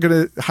 I'm not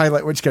going to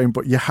highlight which game,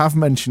 but you have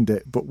mentioned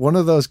it. But one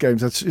of those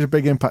games had such a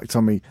big impact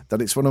on me that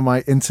it's one of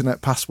my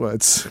internet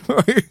passwords.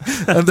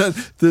 And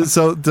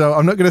so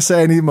I'm not going to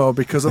say any more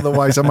because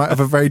otherwise I might have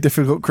a very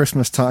difficult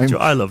Christmas time. Do you know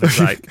what I love? It's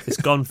like it's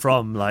gone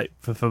from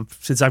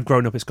since I've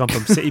grown up, it's gone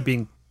from City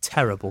being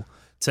terrible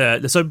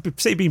to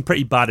City being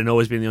pretty bad and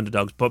always being the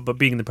underdogs, but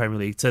being in the Premier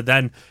League, to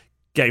then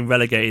getting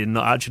relegated and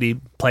not actually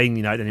playing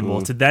United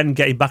anymore, to then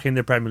getting back in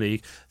the Premier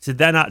League, to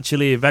then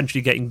actually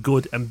eventually getting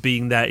good and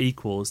being their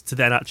equals, to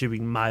then actually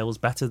being miles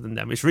better than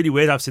them. It's really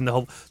weird. I've seen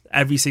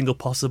every single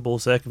possible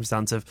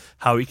circumstance of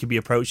how it could be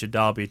approached at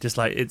Derby. Just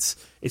like it's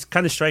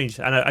kind of strange,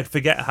 and I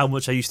forget how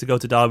much I used to go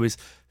to derbies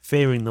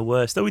fearing the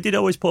worst. Though we did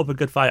always put up a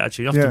good fight.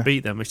 Actually, we often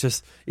beat them.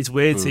 It's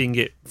weird seeing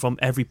it from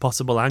every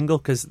possible angle,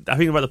 because I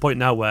think we're at the point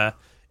now where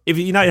if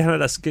United had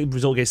that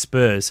result against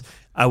Spurs,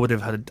 I would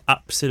have had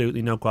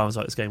absolutely no qualms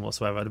about this game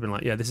whatsoever. I'd have been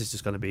like, yeah, this is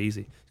just going to be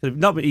easy.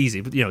 Not be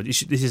easy, but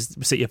this is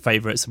City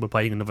favourites and we're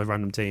playing another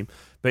random team.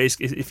 But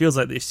it feels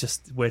like it's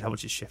just weird how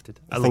much it's shifted.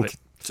 I love it.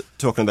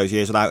 Talking of those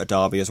years without a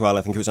derby as well,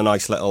 I think it was a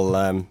nice little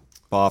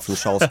bar from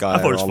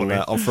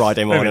Solskjaer on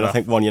Friday morning. I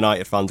think one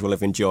United fans will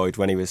have enjoyed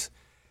when he was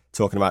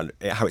talking about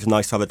how it's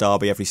nice to have a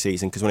derby every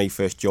season, because when he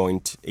first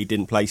joined, he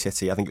didn't play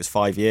City. I think it was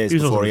 5 years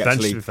before he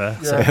actually.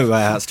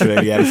 That's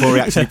true. Yeah, before he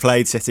actually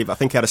played City. But I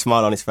think he had a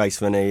smile on his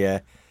face when he.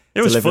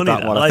 It was funny.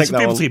 That one. I think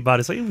people say bad.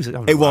 It's like,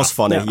 it was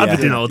funny. Yeah, I've been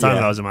doing it all the time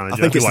when I was a manager. I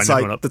think it's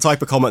the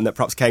type of comment that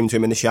perhaps came to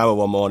him in the shower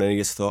one morning, and he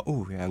just thought,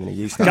 "Oh, yeah, I'm going to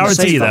use that."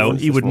 Guarantee you, though,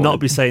 he would not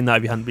be saying that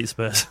if he hadn't beat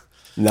Spurs.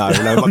 No,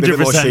 it might be a bit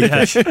more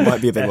sheepish.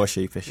 Might be a bit more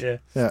sheepish.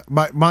 Yeah.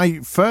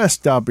 My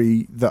first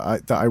derby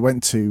that I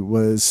went to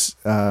was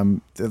the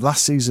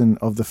last season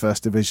of the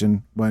First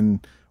Division,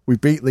 when we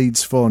beat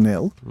Leeds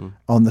 4-0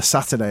 on the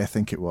Saturday, I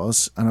think it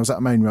was, and I was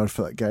at Main Road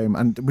for that game,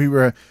 and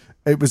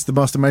it was the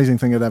most amazing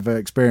thing I'd ever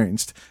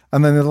experienced.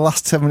 And then in the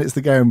last 10 minutes of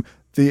the game,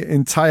 the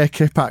entire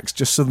Kippax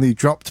just suddenly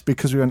dropped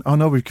because we went, oh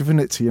no, we've given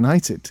it to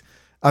United.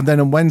 And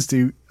then on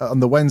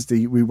the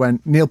Wednesday, we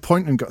went, Neil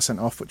Pointon got sent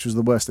off, which was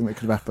the worst thing that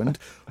could have happened.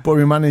 But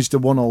we managed a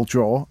 1-1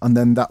 draw, and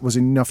then that was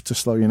enough to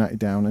slow United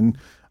down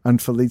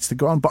and for Leeds to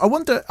go on. But I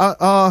wonder,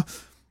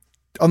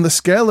 on the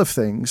scale of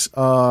things,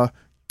 are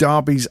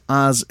derbies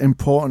as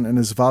important and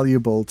as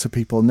valuable to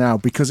people now?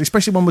 Because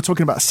especially when we're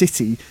talking about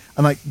City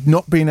and like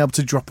not being able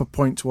to drop a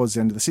point towards the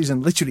end of the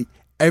season, literally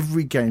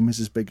every game is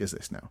as big as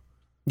this now.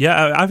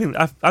 Yeah,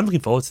 I'm looking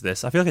forward to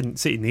this. I feel like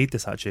City need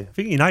this, actually.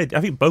 I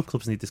think both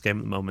clubs need this game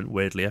at the moment,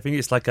 weirdly. I think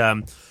it's like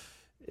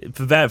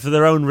for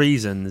their own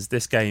reasons,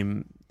 this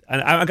game.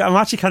 And I'm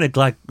actually kind of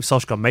glad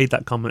Solskjaer made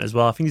that comment as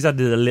well. I think he's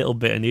added a little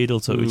bit of needle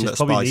to it, which is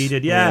probably spice.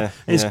 Needed. Yeah,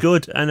 it's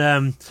good.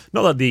 And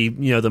not that the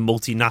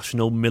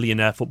multinational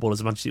millionaire footballers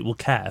of Manchester City will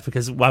care,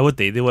 because why would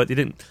they? They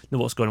didn't know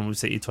what's going on with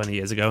City 20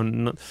 years ago.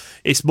 And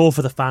it's more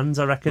for the fans,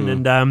 I reckon.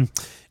 And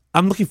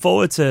I'm looking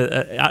forward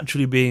to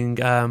actually being,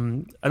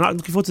 and I'm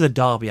looking forward to the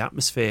derby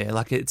atmosphere.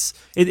 Like it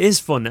is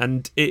fun,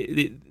 and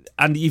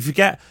and you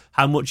forget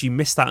how much you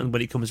miss that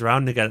when it comes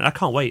around again. I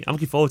can't wait. I'm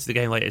looking forward to the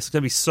game later. It's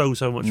going to be so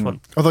much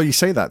fun. Although you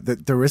say that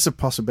there is a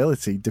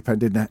possibility,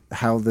 depending on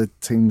how the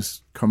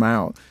teams come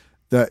out,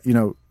 that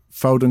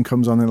Foden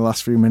comes on in the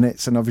last few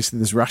minutes, and obviously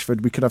there's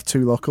Rashford. We could have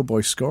two local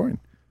boys scoring.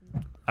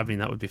 I mean,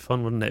 that would be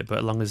fun, wouldn't it? But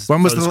as long as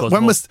when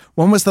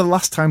was the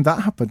last time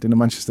that happened in a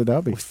Manchester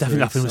derby? It's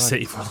definitely happened with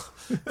City for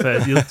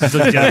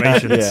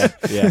generations.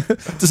 Yeah.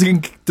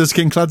 Does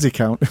King Clancy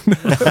count?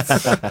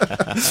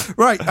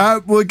 Right,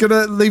 we're going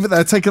to leave it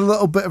there. Take a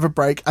little bit of a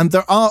break, and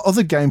there are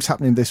other games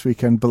happening this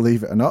weekend,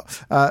 believe it or not.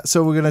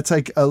 So we're going to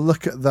take a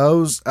look at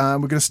those. We're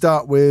going to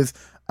start with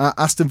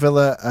Aston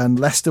Villa and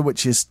Leicester,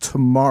 which is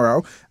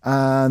tomorrow,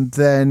 and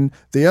then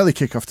the early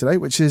kickoff today,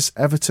 which is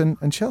Everton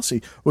and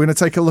Chelsea. We're going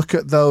to take a look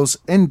at those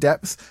in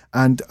depth,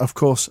 and of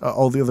course at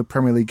all the other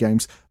Premier League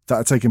games that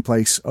are taking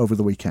place over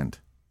the weekend.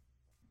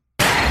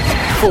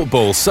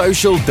 Football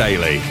Social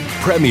Daily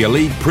Premier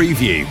League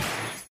Preview.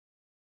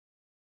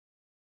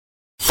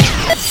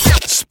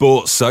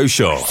 Sports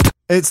Social.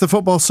 It's the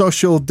Football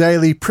Social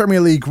Daily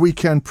Premier League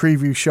Weekend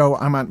Preview Show.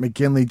 I'm Ant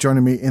McGinley.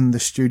 Joining me in the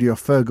studio,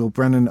 Fergal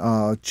Brennan,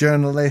 our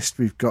journalist.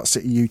 We've got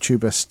City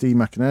YouTuber Steve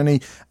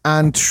McInerney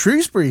and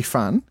Shrewsbury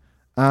fan,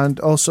 and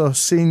also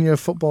senior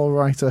football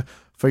writer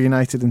for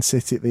United and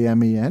City at the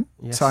MEN,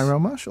 yes.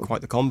 Tyrone Marshall.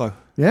 Quite the combo.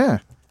 Yeah.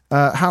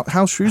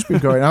 How's Shrewsbury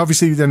going?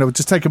 Obviously,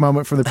 just take a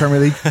moment from the Premier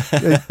League.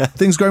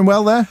 Things going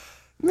well there?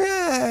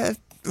 Yeah.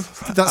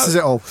 That says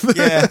it all.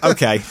 Yeah,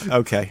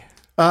 okay.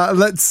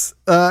 Let's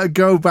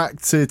go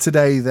back to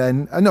today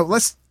then. No,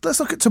 let's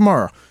look at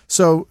tomorrow.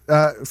 So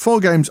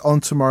 4 games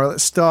on tomorrow.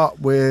 Let's start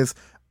with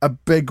a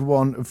big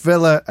one,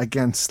 Villa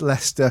against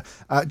Leicester.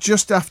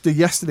 Just after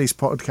yesterday's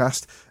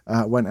podcast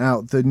went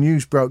out, the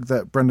news broke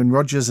that Brendan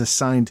Rodgers has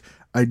signed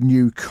a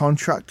new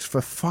contract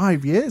for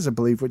 5 years, I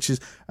believe, which is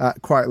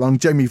quite long.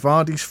 Jamie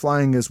Vardy's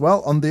flying as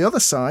well. On the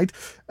other side,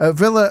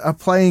 Villa are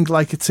playing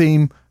like a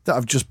team that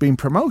have just been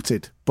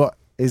promoted. But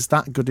is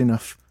that good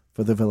enough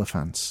for the Villa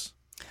fans?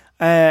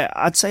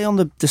 I'd say on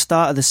the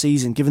start of the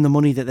season, given the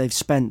money that they've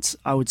spent,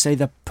 I would say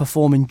they're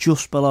performing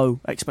just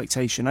below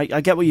expectation.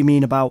 I get what you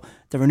mean about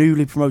they're a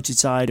newly promoted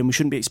side and we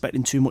shouldn't be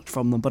expecting too much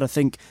from them. But I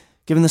think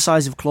given the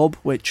size of club,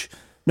 which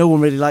no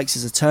one really likes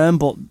as a term,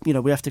 but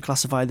we have to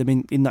classify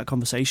them in that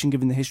conversation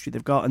given the history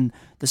they've got and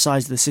the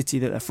size of the city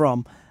that they're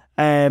from.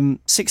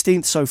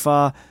 16th so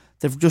far.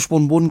 They've just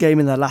won one game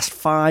in their last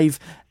 5.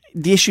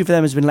 The issue for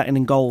them has been letting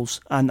in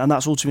goals, and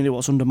that's ultimately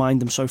what's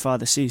undermined them so far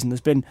this season. There's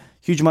been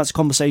huge amounts of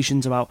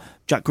conversations about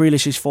Jack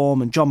Grealish's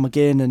form and John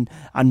McGinn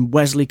and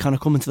Wesley kind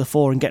of coming to the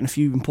fore and getting a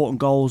few important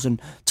goals,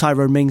 and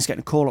Tyrone Mings getting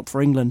a call up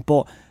for England.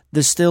 But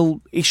there's still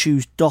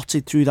issues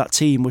dotted through that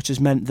team, which has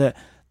meant that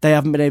they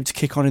haven't been able to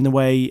kick on in the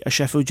way a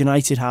Sheffield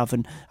United have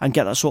and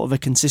get that sort of a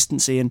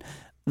consistency. And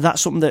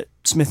that's something that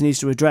Smith needs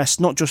to address,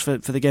 not just for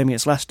the game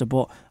against Leicester,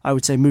 but I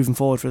would say moving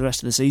forward for the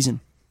rest of the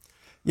season.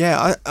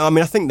 Yeah,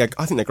 I think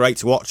they're great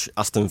to watch,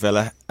 Aston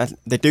Villa.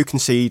 They do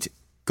concede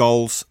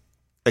goals.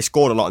 They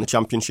scored a lot in the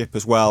Championship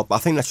as well, but I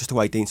think that's just the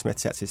way Dean Smith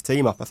sets his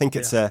team up. I think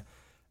it's a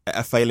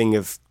failing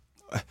of...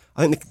 I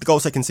think the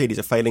goals they concede is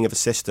a failing of a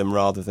system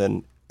rather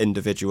than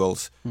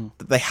individuals.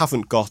 They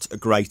haven't got a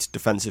great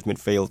defensive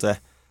midfielder.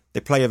 They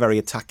play a very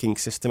attacking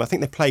system. I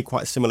think they play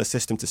quite a similar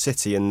system to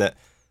City in that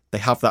they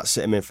have that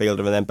sitting midfielder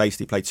and then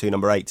basically play 2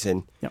 number 8s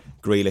in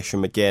Grealish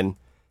and McGinn.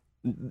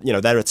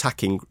 Their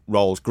attacking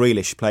roles,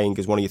 Grealish playing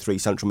as one of your 3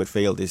 central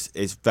midfield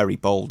is very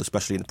bold,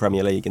 especially in the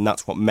Premier League, and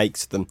that's what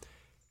makes them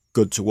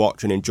good to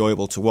watch and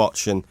enjoyable to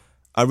watch. And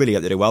I really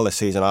hope they do well this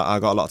season. I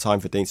got a lot of time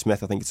for Dean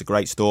Smith. I think it's a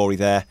great story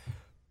there,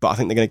 but I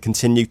think they're going to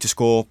continue to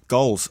score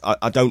goals.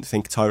 I don't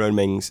think Tyrone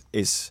Mings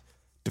is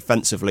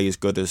defensively as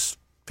good as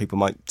people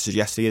might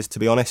suggest he is, to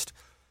be honest.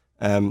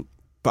 But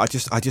I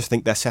just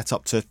think they're set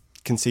up to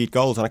concede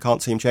goals, and I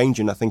can't see him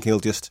changing. I think he'll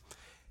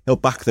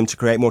back them to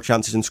create more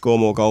chances and score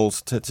more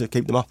goals to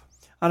keep them up.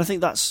 And I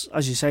think that's,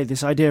 as you say,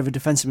 this idea of a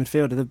defensive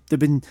midfielder. They've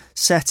been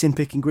set in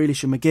picking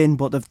Grealish and McGinn,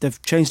 but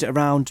they've changed it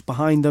around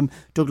behind them.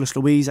 Douglas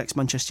Luiz,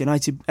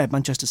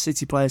 Manchester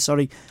City player,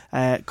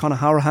 Conor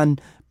Hourihane,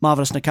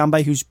 Marvelous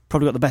Nakambe, who's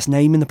probably got the best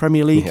name in the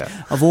Premier League,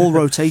 have all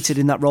rotated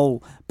in that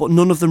role. But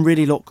none of them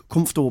really look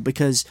comfortable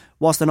because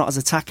whilst they're not as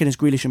attacking as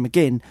Grealish and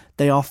McGinn,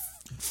 they are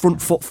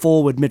front foot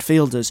forward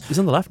midfielders. He's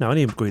on the left now,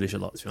 isn't he, Grealish a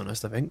lot, to be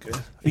honest, I think.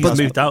 He's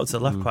moved out to the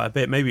left quite a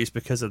bit. Maybe it's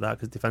because of that,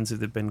 because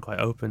defensively they've been quite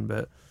open,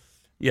 but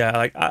yeah,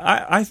 like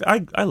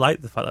I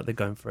like the fact that they're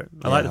going for it.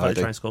 I like the fact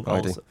they try and score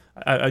goals.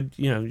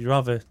 You'd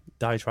rather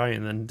die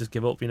trying than just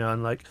give up,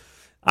 and like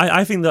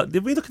I think that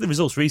if we look at the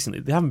results recently,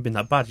 they haven't been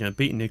that bad,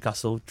 beating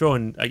Newcastle,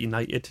 drawing at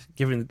United,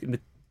 given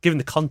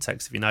the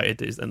context of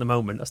United is at the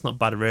moment, that's not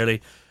bad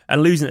really.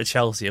 And losing to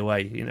Chelsea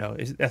away,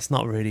 that's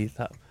not really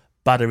that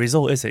bad a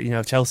result, is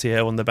it? Chelsea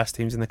are one of the best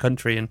teams in the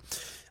country, and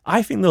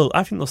I think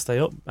they'll stay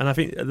up. And I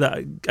think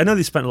that I know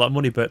they spent a lot of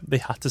money, but they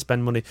had to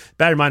spend money.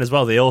 Bear in mind as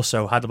well, they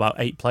also had about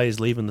 8 players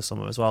leaving the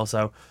summer as well,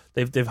 so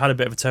they've had a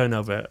bit of a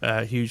turnover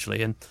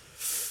hugely. And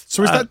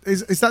so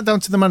is that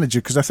down to the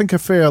manager? Because I think a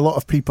fear a lot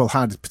of people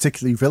had,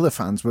 particularly Villa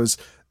fans, was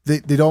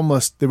they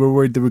were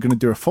worried they were going to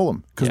do a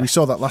Fulham, because we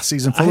saw that last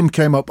season. Fulham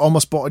came up,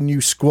 almost bought a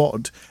new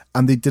squad,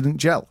 and they didn't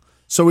gel.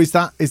 So is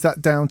that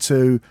down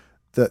to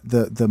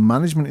the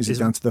management? Is it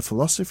down to the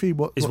philosophy?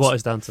 What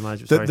is down to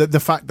management? The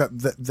fact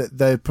that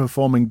they're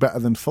performing better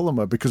than Fulham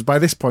were, because by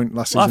this point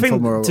last season, I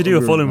think Fulham to do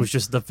a Fulham was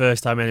just the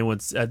first time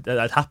anyone's had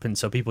happened.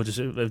 So people just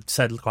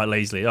said quite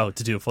lazily, "Oh,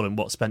 to do a Fulham,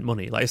 what spent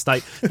money?" Like it's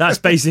like that's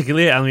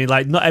basically it. I mean,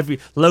 like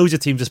loads of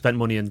teams have spent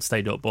money and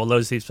stayed up, or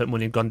loads of teams spent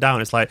money and gone down.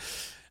 It's like.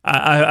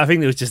 I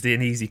think it was just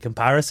an easy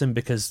comparison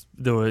because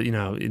there were,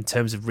 in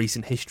terms of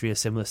recent history, a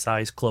similar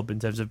size club in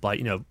terms of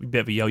a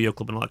bit of a yo-yo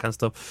club and all that kind of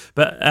stuff.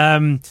 But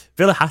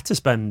Villa had to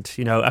spend,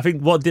 I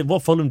think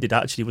what Fulham did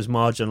actually was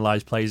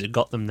marginalise players that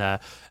got them there.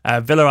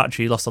 Villa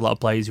actually lost a lot of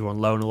players who were on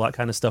loan, all that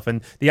kind of stuff,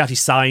 and they actually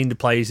signed the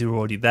players who were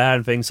already there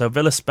and things. So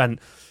Villa spent.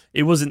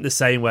 It wasn't the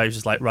same way. It was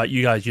just like, right,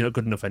 you guys, you're not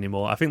good enough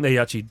anymore. I think they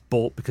actually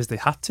bought because they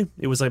had to.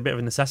 It was like a bit of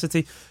a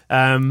necessity.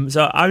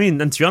 So, I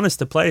mean, and to be honest,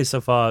 the players so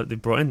far they've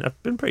brought in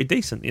have been pretty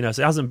decent.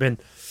 So it hasn't been.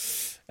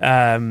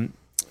 I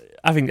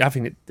think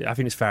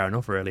it's fair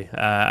enough, really.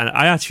 And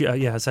I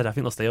actually, I said I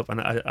think they'll stay up, and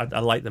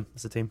I like them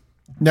as a team.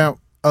 Now,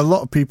 a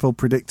lot of people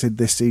predicted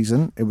this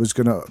season it was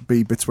going to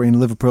be between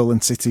Liverpool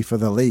and City for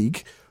the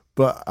league,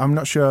 but I'm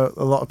not sure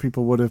a lot of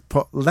people would have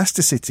put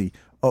Leicester City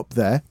up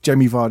there.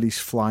 Jamie Vardy's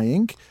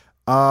flying.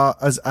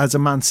 As a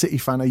Man City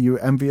fan, are you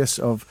envious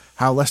of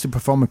how Leicester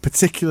performing,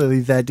 particularly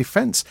their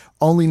defence?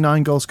 Only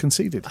 9 goals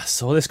conceded. I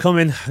saw this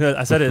coming.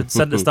 I said at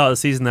the start of the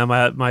season there,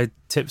 my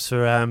tips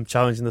for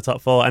challenging the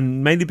top 4,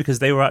 and mainly because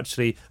they were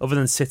actually, other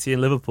than City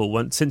and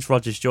Liverpool, since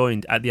Rodgers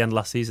joined at the end of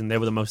last season, they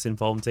were the most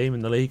informed team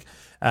in the league.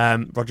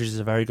 Rodgers is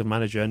a very good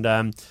manager, and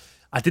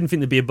I didn't think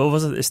they'd be above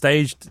us at this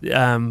stage,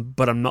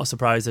 but I'm not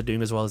surprised they're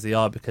doing as well as they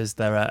are, because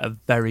they're a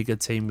very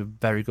good team with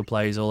very good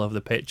players all over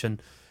the pitch.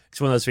 And it's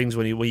one of those things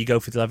when you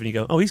go for the 11, you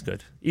go, oh, he's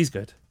good.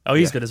 Oh,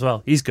 he's good as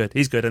well. He's good.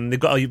 And they've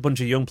got a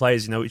bunch of young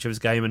players, each other's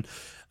game,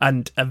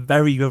 and a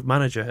very good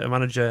manager. A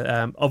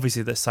manager,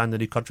 obviously, that's signed a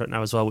new contract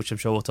now as well, which I'm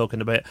sure we'll talk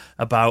in a bit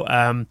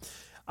about.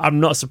 I'm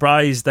not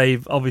surprised.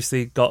 They've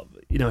obviously got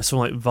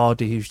someone like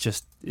Vardy,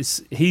 who's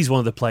he's one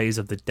of the players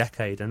of the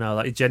decade. I know,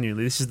 like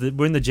genuinely,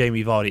 we're in the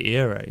Jamie Vardy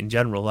era in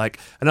general. Like,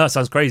 I know that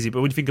sounds crazy,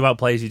 but when you think about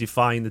players who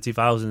define the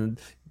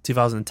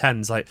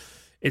 2010s, like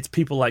it's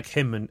people like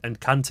him and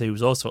Kante,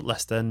 who's also at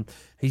Leicester, and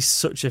he's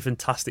such a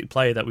fantastic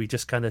player that we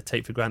just kind of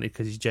take for granted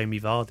because he's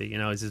Jamie Vardy.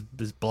 He's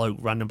this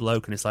random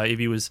bloke, and it's like if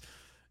he was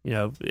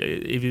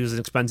an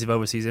expensive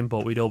overseas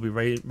import, we'd all be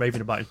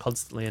raving about him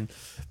constantly.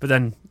 But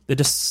then they're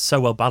just so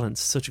well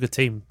balanced, such a good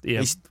team.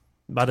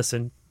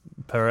 Maddison,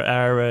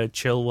 Pereira,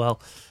 Chilwell,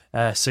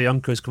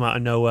 Soyuncu's come out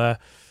of nowhere.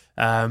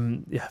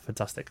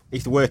 Fantastic.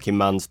 He's the working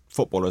man's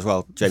footballer as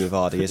well, Jamie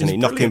Vardy, isn't he?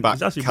 Knocking back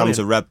cans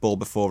of Red Bull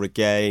before a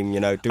game,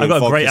 doing I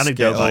got a great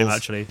anecdote about him,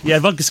 actually. Yeah,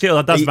 vodka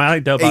Skittles, that's my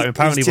anecdote about him.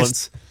 Apparently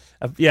once...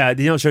 I'm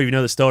not sure if you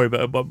know the story,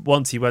 but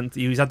once he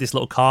had this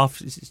little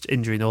calf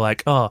injury, and they're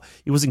like,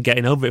 he wasn't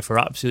getting over it for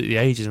absolutely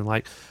ages. And I'm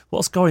like,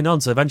 what's going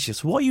on? So eventually,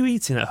 what are you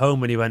eating at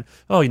home? And he went,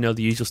 the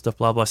usual stuff,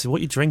 blah, blah. I said, what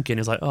are you drinking?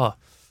 He was like,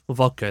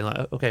 vodka. And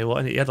like, okay, what?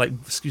 And he had he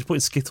was putting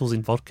Skittles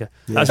in vodka.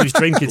 That's what he's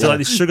drinking. So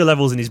the sugar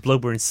levels in his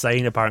blood were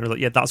insane.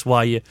 Apparently, that's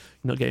why you're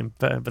not getting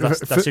better. But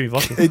that's Jimmy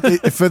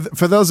vodka.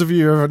 For those of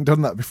you who haven't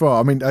done that before,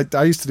 I mean,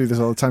 I used to do this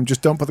all the time.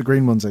 Just don't put the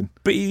green ones in.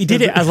 But he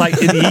did it as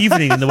in the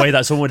evening, in the way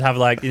that someone would have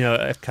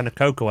a kind of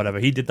Coke or whatever.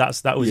 He did that.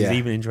 So that was his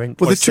evening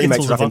drink. Well, the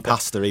teammates were having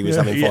pasta. He was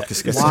having vodka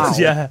Skittles. Wow.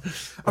 Yeah.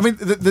 I mean,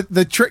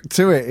 the trick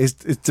to it is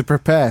to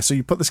prepare. So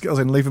you put the Skittles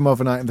in, leave them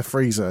overnight in the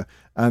freezer,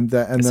 and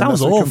then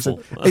sounds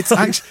awful. It's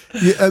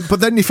actually, but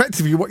then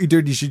effectively what you're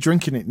doing is you're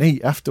drinking it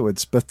neat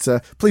afterwards. But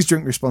please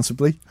drink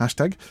responsibly.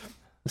 #.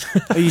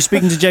 Are you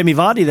speaking to Jamie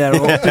Vardy there?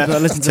 Or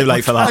listen Too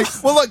late for that. Hey,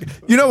 well, look,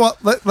 you know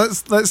what?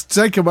 Let's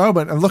take a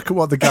moment and look at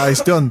what the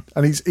guy's done.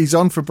 And he's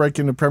on for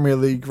breaking the Premier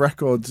League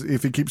record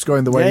if he keeps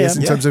going the way he is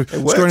in terms of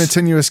scoring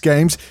continuous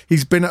games.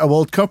 He's been at a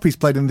World Cup. He's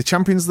played in the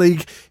Champions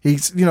League.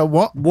 He's,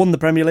 won the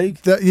Premier League.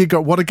 You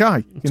got what a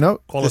guy,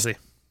 Quality.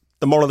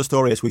 The moral of the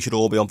story is we should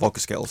all be on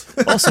vodka Skittles.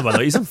 Also, by the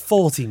way, he's on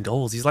 14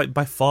 goals. He's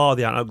by far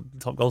the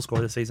top goal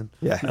scorer this season.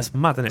 Yeah. That's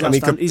mad, isn't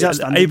it? He's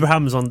outstanding.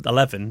 Abraham's on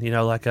 11,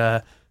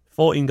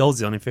 14 goals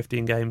he's on in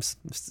 15 games.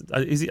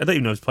 I don't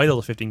even know if he's played all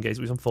the 15 games,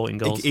 but he's on 14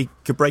 goals. He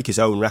could break his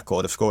own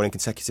record of scoring in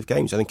consecutive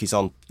games. I think he's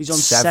on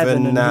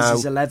 7 now. And this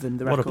is 11,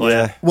 the record. What a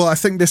player. Well, I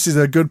think this is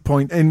a good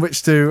point in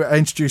which to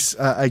introduce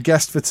a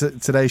guest for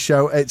today's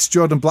show. It's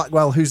Jordan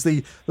Blackwell, who's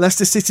the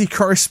Leicester City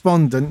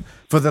correspondent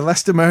for the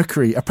Leicester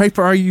Mercury, a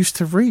paper I used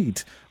to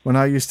read when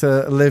I used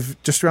to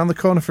live just around the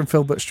corner from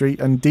Filbert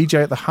Street and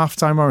DJ at the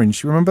Halftime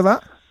Orange. You remember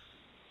that?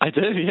 I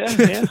do,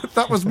 yeah.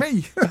 That was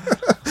me.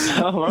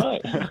 All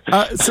right.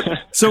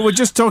 So we're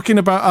just talking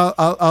about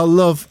our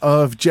love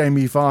of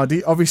Jamie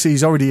Vardy. Obviously,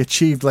 he's already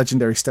achieved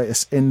legendary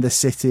status in the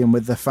city and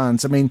with the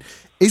fans. I mean,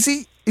 is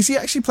he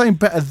actually playing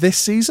better this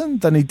season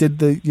than he did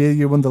the year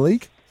you won the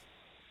league?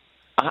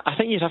 I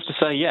think you'd have to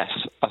say yes.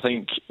 I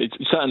think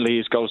certainly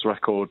his goals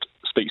record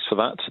speaks for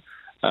that.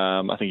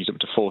 I think he's up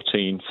to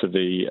 14 for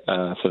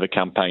the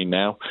campaign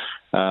now.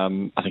 I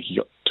think he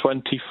got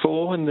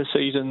 24 in the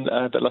season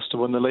that Leicester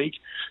won the league,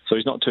 so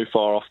he's not too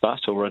far off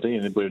that already,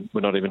 and we're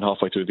not even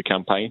halfway through the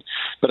campaign.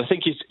 But I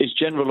think his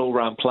general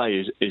all-round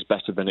play is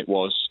better than it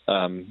was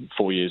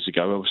 4 years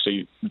ago.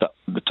 Obviously,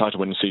 the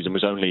title-winning season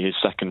was only his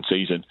second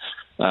season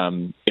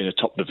in a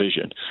top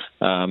division.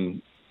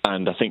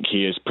 And I think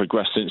he has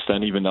progressed since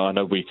then, even though I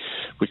know we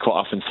quite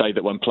often say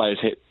that when players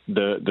hit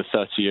the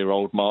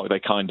 30-year-old mark, they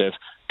kind of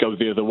go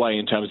the other way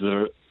in terms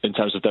of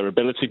their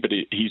ability, but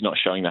he's not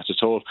showing that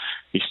at all.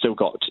 He's still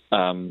got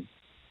the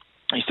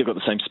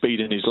same speed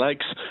in his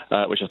legs,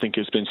 which I think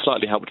has been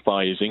slightly helped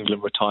by his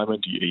England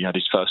retirement. He had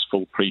his first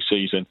full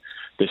pre-season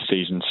this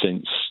season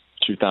since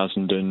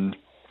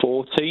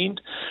 2014.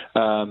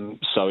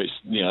 So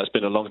it's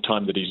been a long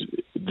time that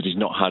he's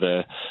not had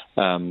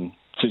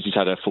since he's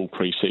had a full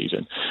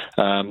pre-season.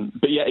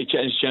 But yeah,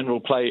 his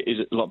general play is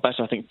a lot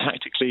better. I think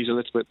tactically he's a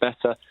little bit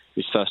better.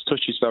 His first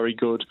touch is very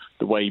good.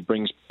 The way he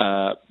brings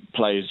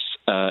players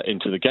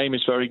into the game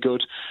is very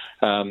good.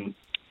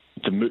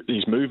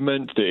 His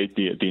movement,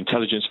 the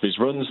intelligence of his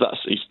runs,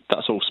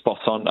 that's all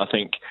spot on. I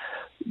think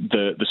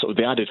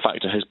the added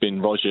factor has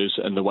been Rodgers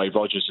and the way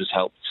Rodgers has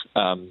helped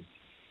sort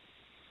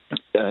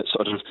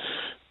of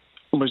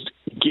almost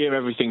gear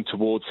everything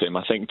towards him.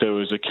 I think there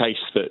was a case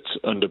that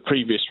under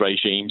previous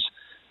regimes,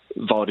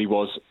 Vardy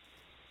was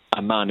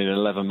a man in an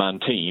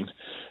 11-man team.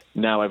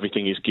 Now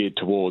everything is geared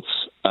towards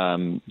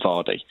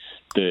Vardy.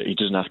 He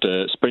doesn't have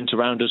to sprint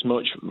around as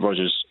much.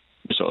 Rodgers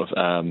sort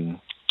of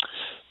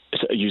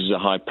uses a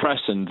high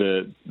press, and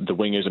the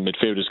wingers and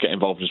midfielders get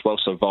involved as well,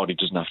 so Vardy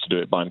doesn't have to do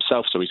it by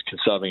himself, so he's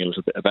conserving a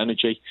little bit of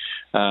energy.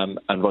 And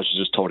Rodgers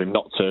has told him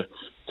not to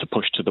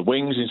push to the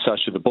wings in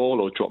search of the ball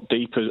or drop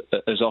deep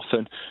as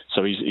often.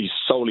 So he's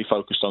solely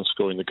focused on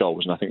scoring the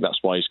goals, and I think that's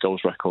why his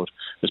goals record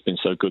has been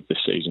so good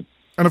this season.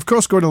 And of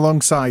course, going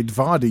alongside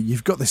Vardy,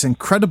 you've got this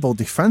incredible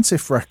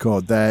defensive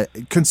record there,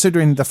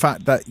 considering the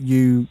fact that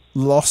you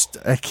lost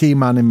a key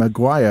man in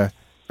Maguire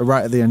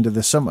right at the end of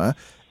the summer.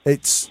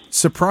 It's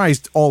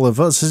surprised all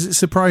of us. Has it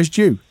surprised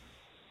you?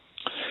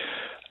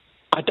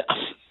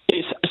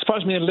 It surprised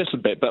surprised me a little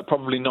bit, but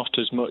probably not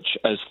as much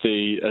as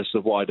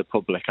the wider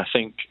public. I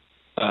think,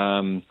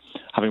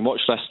 having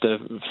watched Leicester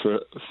for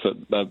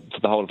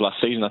the whole of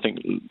last season, I think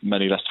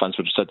many Leicester fans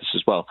would have said this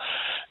as well.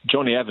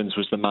 Johnny Evans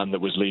was the man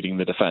that was leading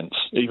the defence.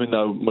 Even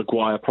though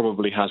Maguire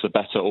probably has a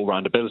better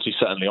all-round ability,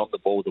 certainly on the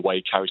ball, the way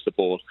he carries the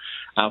ball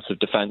out of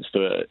defence,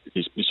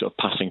 he's sort of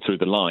passing through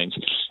the lines.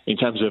 In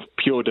terms of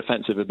pure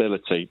defensive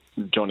ability,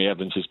 Johnny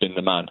Evans has been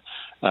the man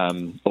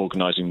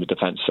organising the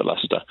defence for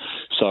Leicester.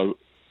 So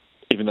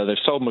even though they've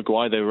sold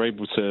Maguire, they were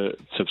able to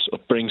sort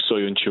of bring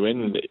Soyuncu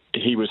in.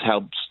 He was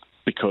helped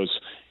because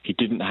he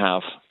didn't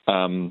have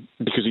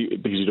because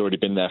he'd already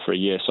been there for a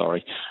year. So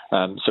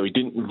he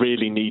didn't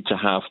really need to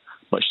have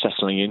much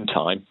settling in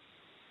time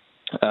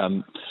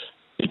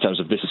in terms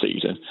of this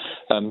season.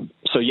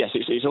 So yes,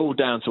 it's all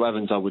down to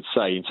Evans, I would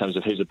say, in terms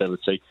of his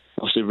ability.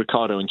 Obviously,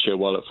 Ricardo and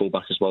Chilwell at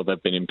fullback as well.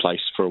 They've been in place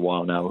for a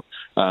while now.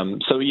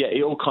 So yeah,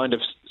 it all kind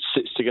of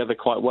sits together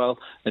quite well.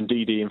 And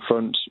Ndidi in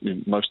front,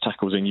 most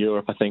tackles in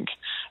Europe, I think,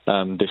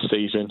 this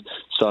season.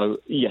 So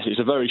yes, it's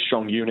a very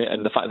strong unit,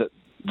 and the fact that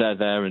they're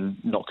there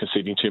and not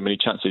conceding too many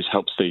chances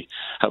helps the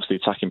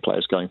attacking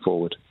players going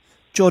forward.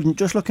 Jordan,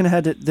 just looking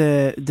ahead at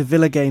the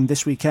Villa game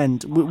this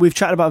weekend, we've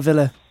chatted about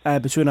Villa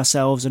between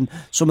ourselves and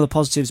some of the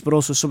positives, but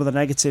also some of the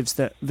negatives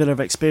that Villa have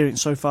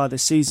experienced so far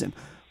this season.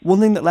 One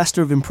thing that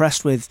Leicester have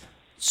impressed with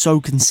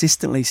so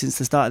consistently since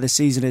the start of this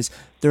season is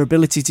their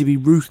ability to be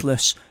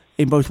ruthless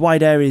in both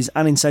wide areas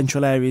and in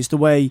central areas. The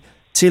way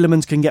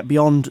Tielemans can get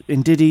beyond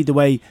Ndidi, the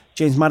way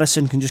James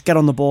Maddison can just get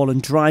on the ball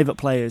and drive at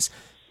players.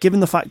 Given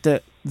the fact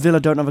that Villa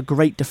don't have a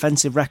great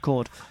defensive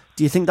record,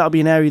 do you think that'll be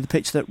an area of the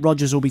pitch that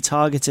Rodgers will be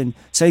targeting,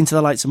 saying to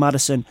the likes of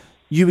Maddison,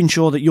 you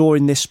ensure that you're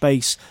in this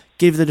space,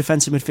 give the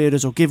defensive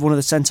midfielders or give one of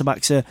the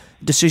centre-backs a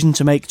decision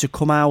to make to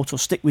come out or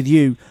stick with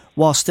you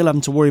while still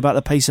having to worry about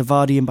the pace of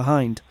Vardy in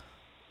behind?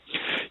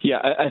 Yeah,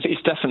 I think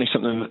it's definitely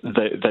something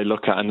that they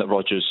look at and that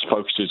Rodgers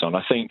focuses on.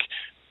 I think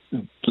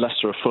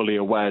Leicester are fully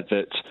aware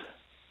that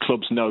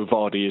clubs know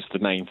Vardy is the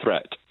main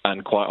threat,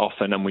 and quite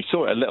often, and we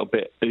saw it a little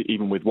bit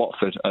even with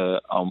Watford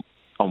on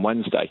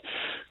Wednesday,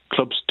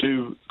 clubs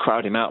do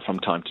crowd him out from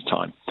time to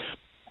time.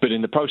 But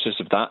in the process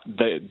of that,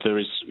 there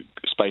is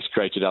space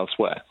created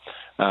elsewhere.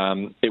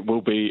 It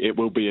will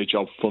be a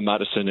job for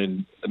Maddison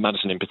in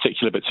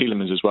particular, but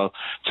Tielemans as well,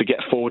 to get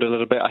forward a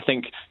little bit. I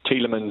think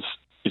Tielemans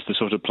is the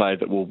sort of player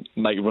that will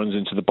make runs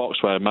into the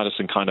box where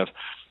Maddison kind of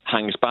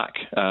hangs back.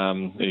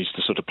 He's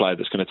the sort of player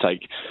that's going to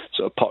take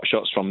sort of pot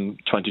shots from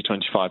 20,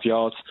 25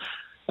 yards.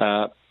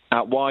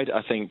 Out wide,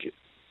 I think,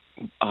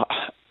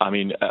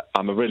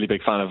 I'm a really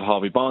big fan of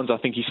Harvey Barnes. I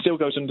think he still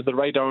goes under the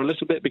radar a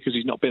little bit because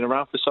he's not been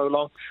around for so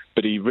long,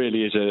 but he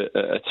really is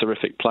a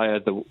terrific player.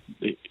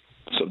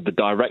 The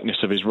directness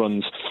of his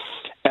runs,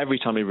 every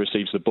time he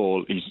receives the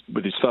ball,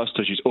 with his first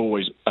touch, he's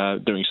always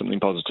doing something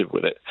positive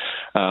with it.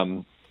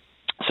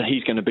 So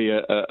he's going to be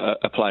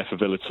a player for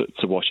Villa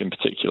to watch in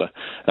particular.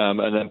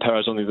 And then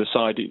Perez on the other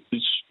side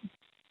is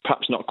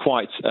perhaps not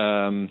quite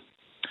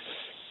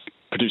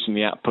producing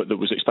the output that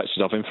was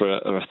expected of him for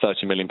a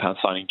 £30 million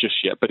signing just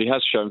yet, but he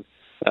has shown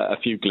a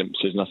few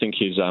glimpses, and I think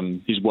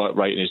his work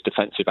rate and his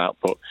defensive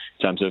output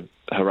in terms of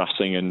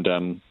harassing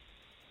and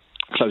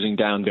closing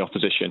down the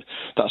opposition,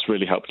 that's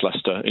really helped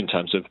Leicester in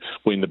terms of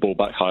winning the ball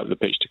back high up the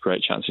pitch to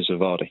create chances for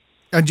Vardy.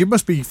 And you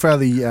must be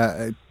fairly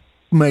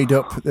made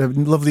up. A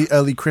lovely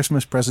early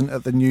Christmas present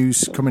at the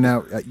news coming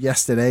out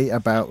yesterday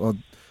about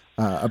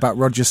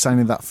Rodgers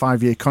signing that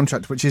 5-year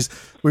contract, which is,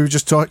 we were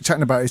just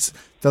chatting about, it's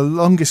the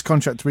longest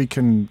contract we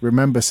can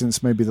remember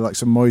since maybe the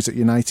likes of Moyes at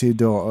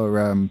United or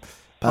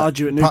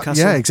Pardew at Newcastle.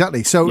 Yeah,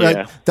 exactly. So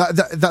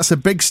that's a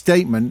big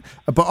statement.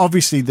 But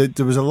obviously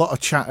there was a lot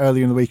of chat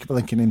earlier in the week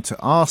linking him to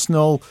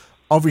Arsenal.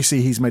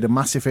 Obviously he's made a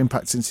massive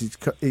impact since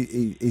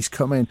he's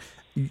come in.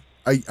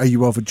 Are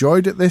you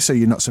overjoyed at this? Are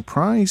you not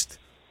surprised?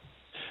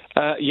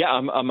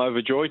 I'm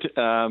overjoyed.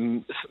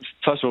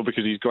 First of all,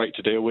 because he's great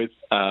to deal with.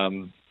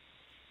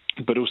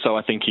 But also,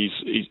 I think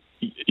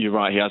you're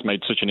right, he has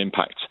made such an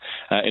impact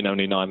in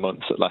only 9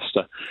 months at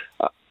Leicester.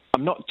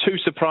 I'm not too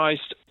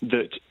surprised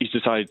that he's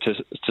decided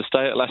to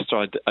stay at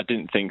Leicester. I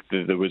didn't think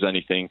that there was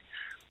anything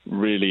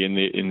really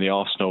in the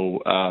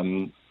Arsenal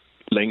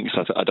links.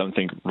 I don't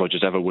think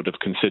Rodgers ever would have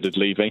considered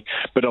leaving.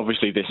 But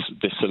obviously, this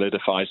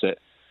solidifies it.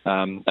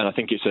 And I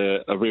think it's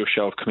a real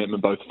show of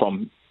commitment both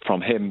from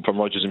him, from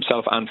Rodgers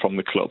himself, and from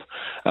the club,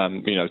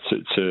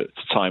 to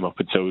tie him up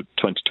until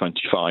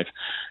 2025.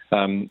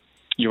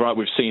 You're right,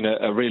 we've seen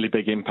a really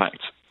big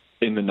impact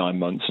in the 9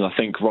 months, and I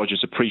think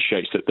Rodgers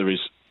appreciates that there is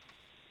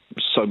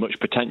so much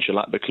potential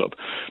at the club.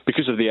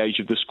 Because of the age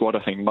of the squad, I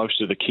think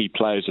most of the key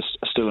players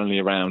are still only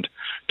around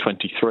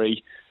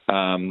 23,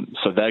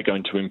 so they're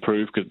going to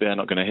improve because they're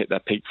not going to hit their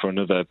peak for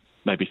another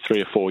maybe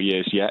 3 or 4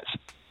 years yet.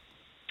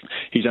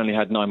 He's only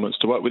had 9 months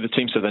to work with the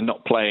team, so they're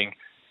not playing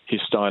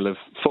his style of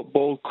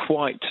football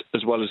quite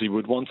as well as he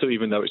would want to,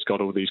 even though it's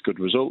got all these good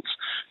results.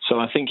 So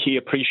I think he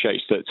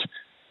appreciates that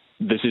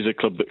this is a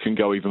club that can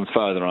go even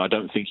further, and I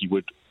don't think he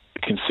would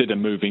consider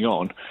moving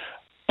on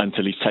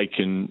until he's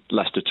taken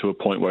Leicester to a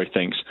point where he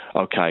thinks,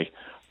 okay,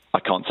 I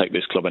can't take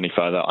this club any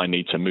further. I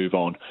need to move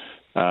on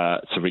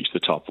to reach the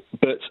top.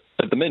 But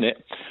at the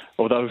minute,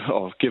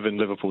 although given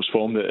Liverpool's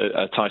form,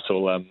 a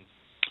title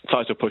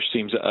push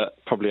seems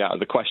probably out of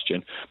the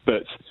question.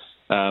 But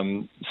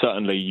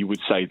certainly, you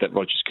would say that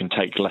Rodgers can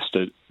take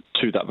Leicester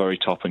to that very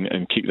top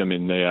and keep them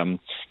in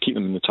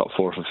the top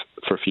four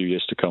for a few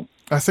years to come.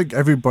 I think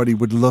everybody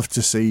would love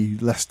to see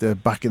Leicester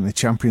back in the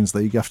Champions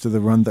League after the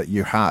run that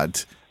you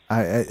had.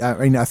 I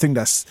mean, I think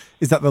is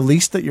that the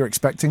least that you're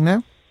expecting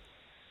now?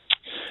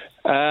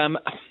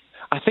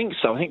 I think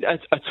so. I think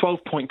a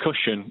 12-point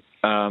cushion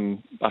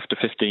after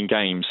 15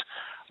 games.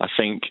 I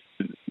think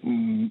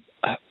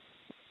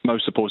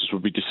most supporters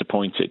would be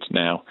disappointed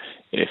now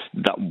if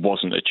that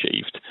wasn't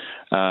achieved.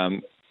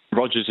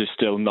 Rodgers is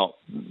still not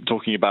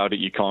talking about it.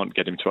 You can't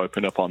get him to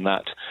open up on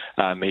that.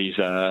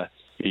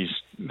 He's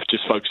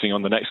just focusing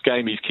on the next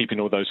game. He's keeping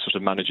all those sort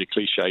of manager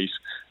cliches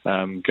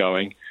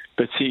going.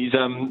 But he's,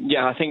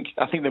 I think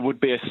there would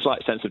be a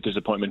slight sense of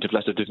disappointment if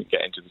Leicester didn't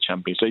get into the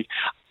Champions League.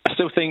 I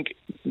still think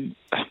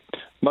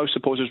most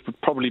supporters would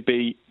probably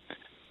be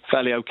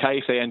fairly okay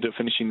if they end up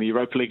finishing the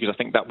Europa League, because I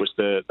think that was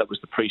the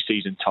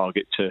pre-season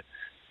target to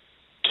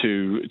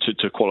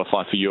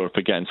qualify for Europe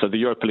again. So the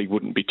Europa League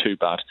wouldn't be too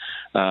bad.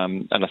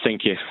 And I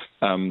think if,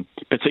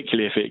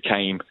 particularly if it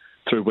came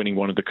through winning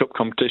one of the cup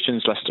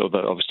competitions,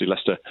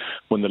 Leicester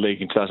won the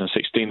league in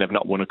 2016. They've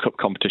not won a cup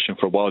competition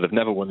for a while. They've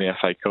never won the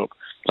FA Cup.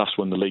 Last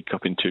won the League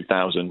Cup in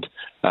 2000.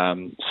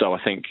 So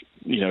I think,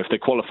 if they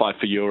qualify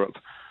for Europe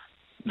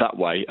that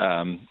way,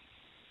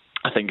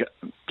 I think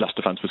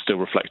Leicester fans would still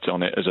reflect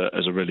on it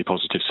as a really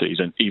positive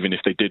season, even if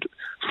they did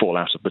fall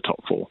out of the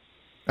top four.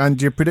 And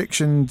your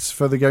predictions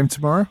for the game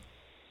tomorrow?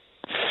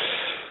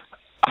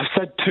 I've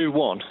said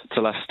 2-1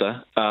 to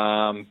Leicester,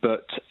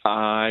 but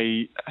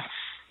I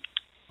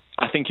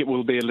think it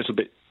will be a little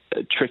bit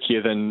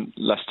trickier than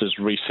Leicester's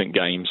recent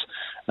games.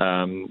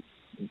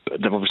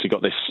 They've obviously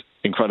got this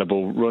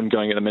incredible run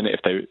going at the minute.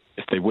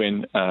 If they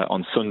win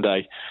on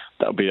Sunday,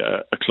 that'll be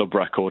a club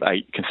record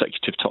 8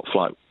 consecutive top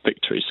flight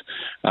victories.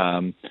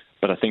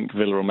 But I think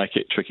Villa will make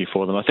it tricky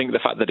for them. I think the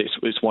fact that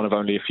it's one of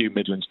only a few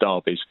Midlands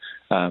derbies,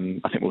 I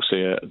think we'll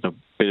see there'll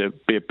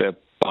be a bit of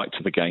bite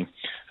to the game,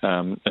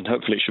 and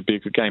hopefully it should be a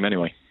good game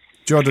anyway.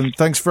 Jordan,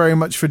 thanks very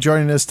much for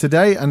joining us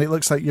today, and it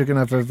looks like you're going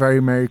to have a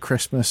very Merry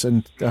Christmas,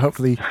 and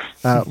hopefully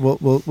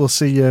we'll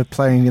see you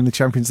playing in the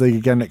Champions League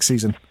again next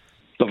season.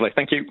 Lovely,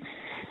 thank you.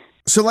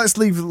 So let's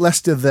leave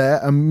Leicester there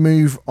and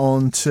move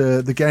on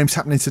to the games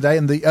happening today,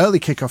 and the early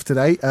kickoff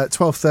today at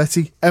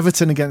 12:30,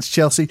 Everton against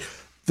Chelsea.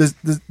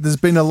 There's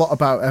been a lot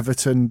about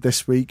Everton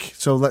this week,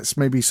 so let's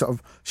maybe sort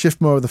of shift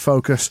more of the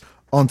focus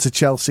onto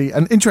Chelsea.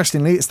 And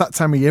interestingly, it's that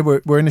time of year.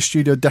 We're in a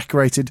studio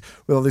decorated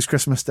with all these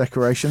Christmas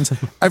decorations.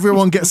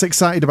 Everyone gets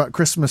excited about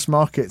Christmas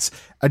markets.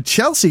 And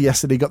Chelsea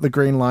yesterday got the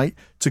green light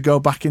to go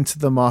back into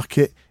the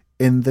market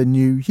in the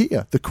new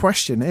year. The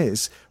question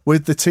is,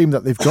 with the team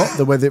that they've got,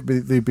 the way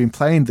they've been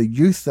playing, the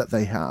youth that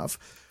they have,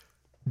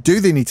 do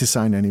they need to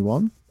sign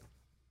anyone?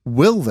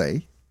 Will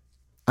they?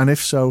 And if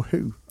so,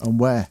 who and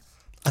where?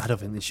 I don't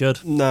think they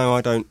should. No,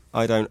 I don't.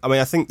 I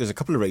mean, I think there's a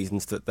couple of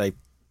reasons that they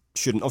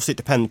shouldn't. Obviously, it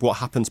depends what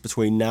happens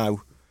between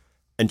now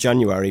and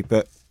January,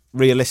 but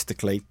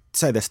realistically,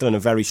 say they're still in a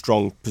very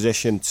strong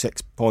position,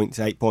 6 points,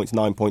 8 points,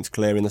 9 points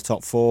clear in the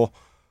top four.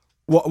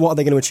 What are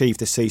they going to achieve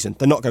this season?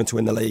 They're not going to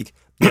win the league.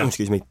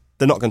 Excuse me.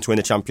 They're not going to win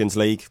the Champions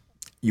League.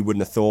 You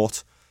wouldn't have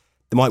thought.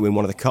 They might win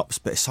one of the cups,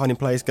 but is signing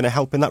players going to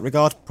help in that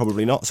regard?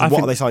 Probably not. So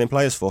what are they signing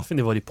players for? I think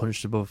they've already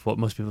punched above what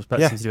most people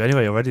expect them to do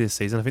anyway already this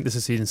season. I think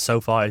this season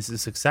so far is a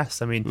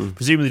success. I mean,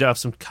 presumably they don't have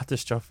some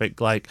catastrophic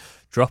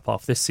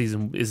drop-off. This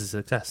season is a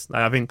success.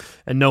 I think,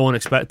 and no one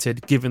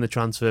expected, given the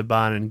transfer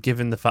ban and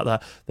given the fact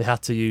that they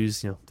had to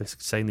use, this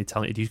insanely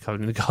talented youth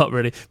coming in the got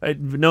really,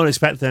 no one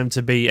expected them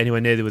to be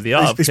anywhere near with the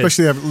art.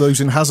 Especially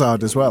losing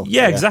Hazard as well.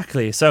 Yeah,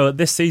 exactly. So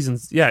this season,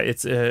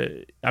 it's.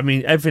 I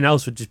mean, everything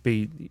else would just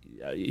be.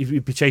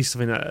 You'd be chasing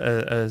something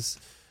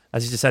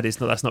as you just said,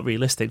 that's not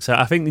realistic. So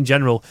I think in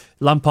general,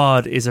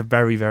 Lampard is a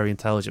very, very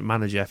intelligent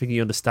manager. I think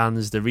he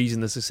understands the reason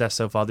the success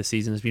so far this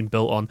season has been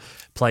built on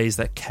players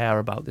that care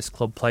about this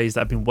club, players that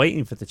have been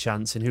waiting for the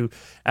chance and who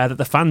that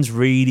the fans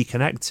really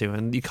connect to.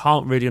 And you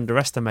can't really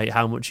underestimate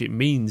how much it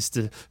means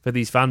for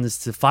these fans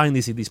to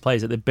finally see these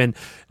players that they've been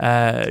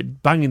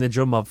banging the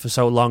drum of for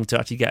so long to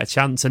actually get a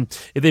chance. And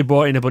if they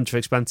brought in a bunch of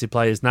expensive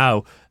players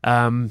now,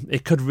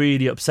 it could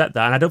really upset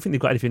that. And I don't think they've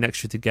got anything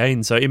extra to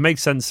gain. So it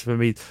makes sense for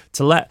me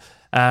to let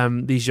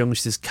these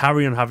youngsters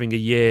carry on having a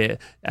year,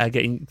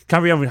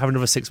 carry on having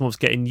another 6 months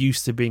getting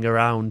used to being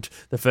around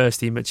the first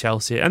team at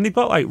Chelsea. And they've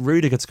got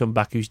Rudiger to come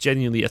back, who's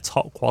genuinely a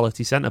top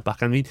quality centre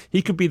back. I mean,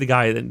 he could be the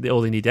guy that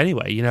all they need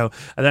anyway, And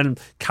then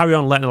carry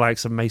on letting the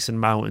likes of Mason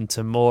Mount and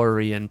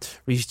Tomori and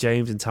Reece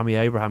James and Tammy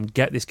Abraham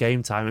get this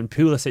game time. And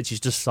Pulisic is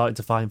just starting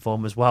to find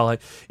form as well.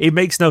 It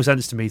makes no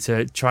sense to me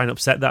to try and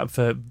upset that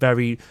for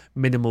very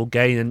minimal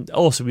gain. And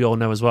also, we all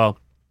know as well,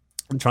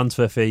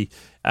 transfer fee.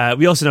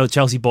 We also know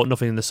Chelsea bought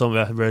nothing in the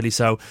summer, really.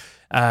 So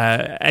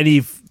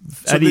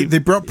They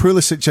brought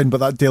Pulisic in, but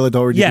that deal had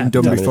already been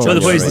done before. So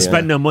the point is to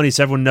spend no money,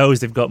 so everyone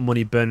knows they've got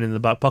money burning in the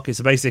back pocket.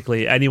 So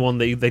basically, anyone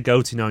that they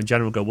go to now in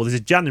general go, well, there's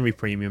a January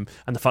premium,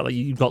 and the fact that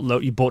you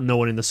bought no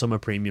one in the summer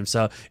premium.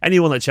 So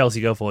anyone that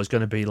Chelsea go for is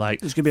going to be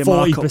like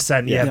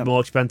 40% more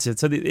expensive.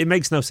 So it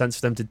makes no sense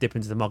for them to dip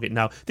into the market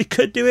now. They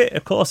could do it,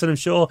 of course, and I'm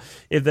sure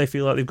if they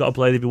feel like they've got a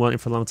player they've been wanting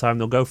for a long time,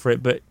 they'll go for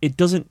it. But it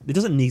doesn't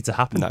need to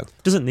happen. No,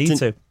 it doesn't need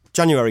to.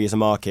 January is a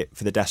market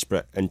for the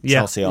desperate, and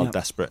Chelsea aren't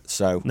desperate,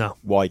 so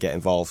why get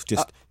involved?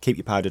 Just keep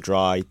your powder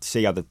dry,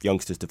 see how the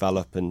youngsters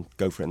develop, and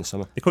go for it in the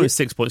summer. They're currently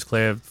 6 points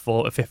clear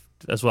for a fifth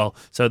as well,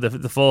 so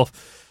the fourth,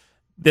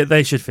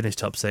 they should finish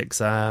top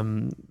six.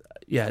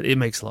 It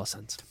makes a lot of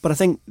sense. But I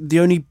think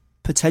the only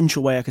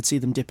potential way I could see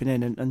them dipping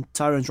in, and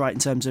Tyrone's right in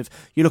terms of,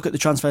 you look at the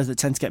transfers that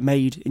tend to get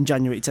made in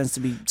January, it tends to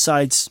be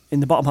sides in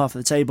the bottom half of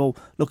the table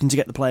looking to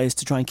get the players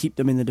to try and keep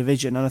them in the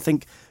division. And I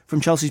think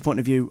from Chelsea's point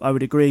of view, I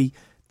would agree.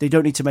 They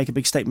don't need to make a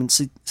big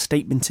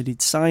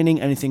statemented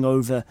signing, anything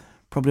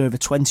probably over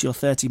 20 or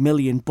 30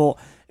 million. But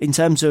in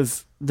terms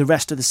of the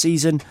rest of the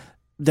season,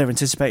 they're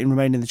anticipating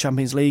remaining in the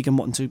Champions League and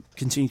wanting to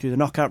continue through the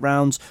knockout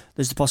rounds.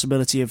 There's the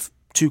possibility of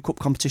 2 cup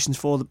competitions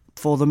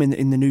for them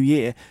in the new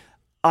year.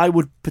 I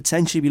would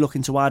potentially be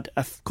looking to add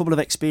a couple of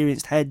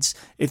experienced heads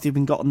if they've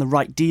been got on the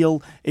right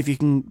deal, if you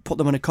can put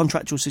them in a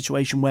contractual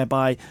situation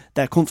whereby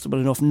they're comfortable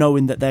enough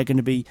knowing that they're going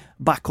to be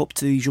back up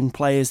to these young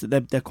players,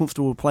 that they're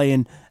comfortable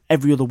playing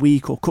every other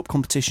week or cup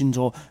competitions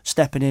or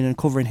stepping in and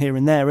covering here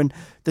and there. And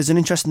there's an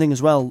interesting thing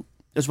as well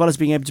as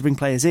being able to bring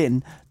players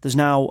in, there's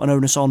now an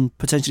onus on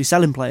potentially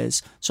selling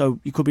players.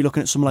 So you could be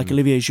looking at someone like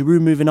Olivier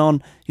Giroud moving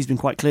on. He's been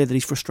quite clear that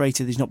he's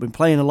frustrated, he's not been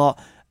playing a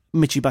lot.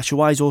 Michy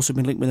Batshuayi's also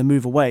been linked with a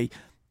move away.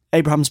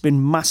 Abraham's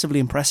been massively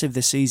impressive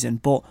this season,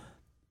 but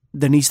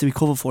there needs to be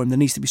cover for him. There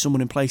needs to be someone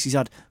in place. He's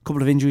had a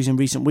couple of injuries in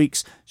recent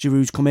weeks.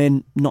 Giroud's come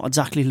in, not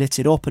exactly lit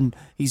it up, and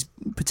he's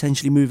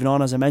potentially moving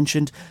on, as I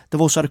mentioned.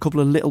 They've also had a couple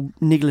of little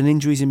niggling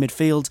injuries in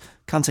midfield.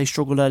 Kante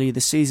struggled earlier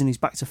this season. He's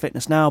back to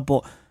fitness now,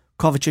 but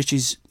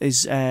Kovacic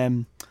is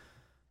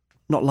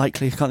not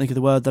likely. I can't think of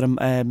the word that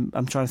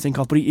I'm trying to think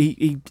of, but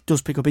he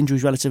does pick up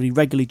injuries relatively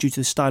regularly due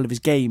to the style of his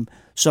game.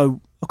 So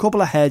a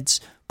couple of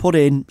heads put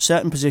in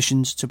certain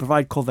positions to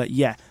provide cover,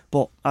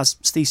 but as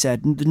Steve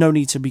said, no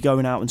need to be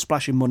going out and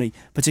splashing money,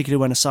 particularly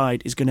when a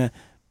side is going to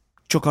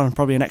chuck on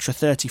probably an extra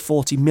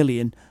 30-40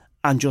 million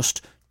and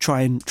just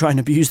try and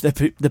abuse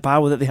the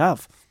power that they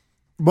have.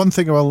 One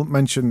thing I will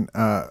mention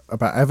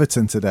about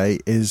Everton today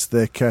is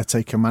the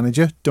caretaker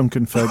manager,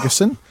 Duncan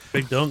Ferguson.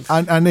 Big Dunk.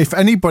 And if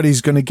anybody's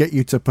going to get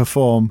you to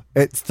perform,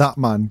 it's that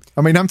man.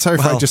 I mean, I'm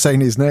terrified just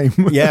saying his name.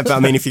 Yeah, but I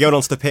mean, if you're going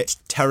onto the pitch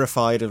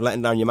terrified of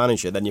letting down your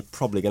manager, then you're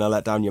probably going to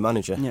let down your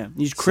manager. Yeah,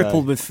 he's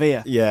crippled with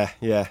fear. Yeah.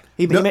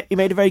 He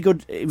made a very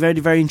good,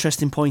 very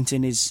interesting point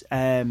in his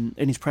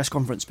press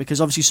conference,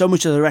 because obviously so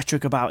much of the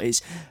rhetoric about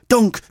is,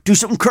 Dunk, do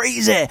something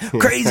crazy,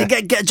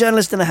 get a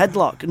journalist in a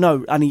headlock.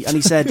 No, and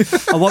he said,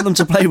 I want them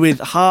to play with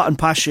heart and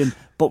passion,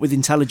 but with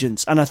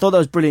intelligence. And I thought that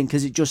was brilliant,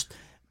 because it just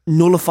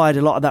nullified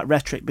a lot of that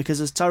rhetoric.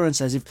 Because as Tyrone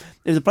says, if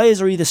the players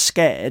are either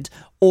scared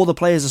or the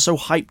players are so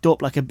hyped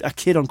up like a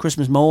kid on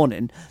Christmas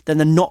morning, then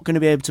they're not going to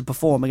be able to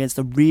perform against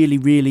a really,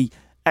 really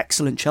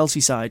excellent Chelsea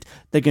side.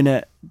 They're going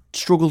to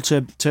struggle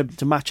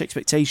to match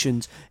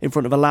expectations in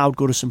front of a loud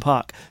Goodison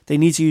Park. They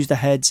need to use their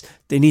heads.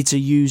 They need to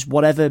use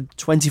whatever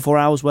 24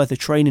 hours worth of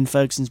training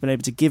Ferguson's been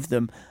able to give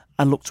them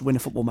and look to win a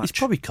football match. He's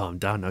probably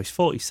calmed down now. He's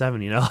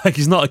 47, like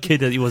he's not a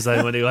kid that he was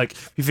then when he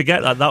you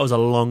forget that was a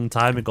long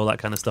time ago, that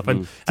kind of stuff.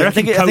 And I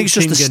think it's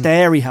just the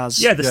stare he has.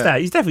 Yeah, the stare.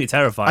 He's definitely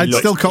terrified. I'd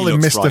still call him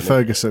Mr.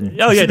 Ferguson.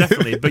 Oh yeah,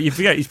 definitely. But you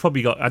forget he's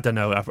probably got, I don't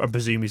know, I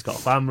presume he's got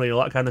a family,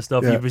 all that kind of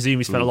stuff. Yeah. You presume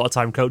he spent a lot of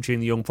time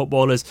coaching the young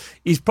footballers.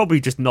 He's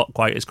probably just not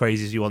quite as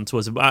crazy as you want to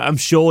us. I'm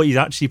sure he's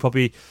actually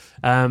probably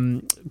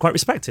quite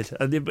respected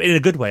in a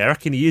good way. I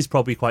reckon he is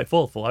probably quite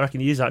thoughtful. I reckon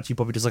he is actually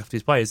probably just looking after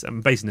his players.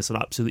 I'm basing this on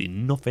absolutely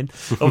nothing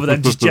other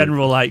than just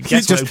general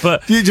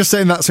guesswork. You're just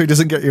saying that so he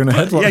doesn't get you in a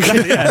headlock. Yeah,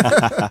 exactly,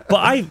 yeah.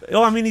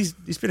 But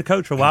he's been a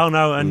coach for a while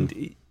now,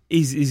 and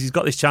he's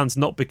got this chance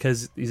not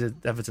because he's an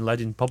Everton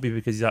legend, probably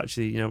because he's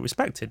actually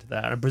respected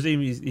there. I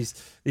presume there's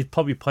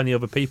probably plenty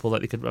of other people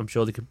that I'm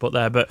sure they could put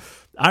there. But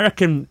I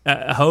reckon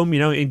at home,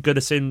 in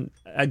Goodison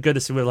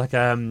with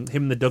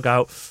him in the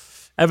dugout,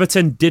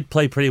 Everton did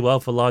play pretty well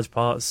for large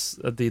parts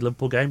of the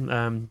Liverpool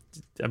game.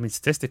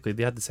 Statistically,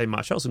 they had the same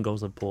amount of shots and goals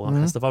as Liverpool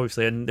and stuff,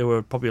 obviously, and they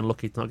were probably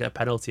unlucky to not get a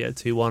penalty at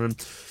 2-1.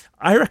 And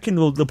I reckon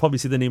they'll probably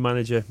see the new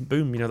manager,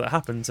 boom, that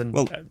happens, and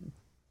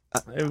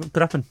it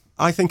could happen.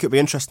 I think it'd be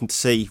interesting to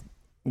see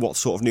what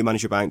sort of new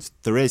manager bounce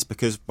there is,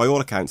 because by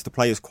all accounts, the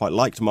players quite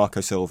liked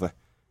Marco Silva.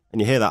 And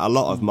you hear that a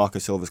lot of Marco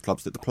Silva's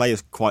clubs, that the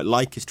players quite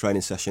like his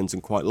training sessions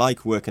and quite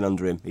like working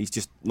under him. He's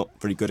just not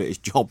very good at his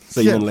job,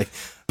 seemingly. Yeah.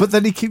 But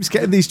then he keeps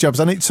getting these jobs,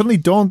 and it suddenly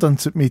dawned on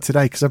me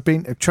today, because I've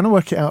been trying to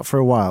work it out for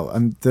a while,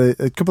 and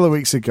a couple of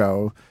weeks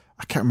ago,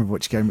 I can't remember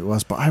which game it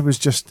was, but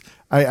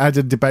I had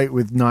a debate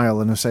with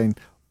Niall, and I was saying,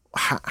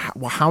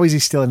 how is he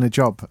still in a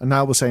job? And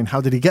Niall was saying, how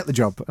did he get the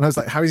job? And I was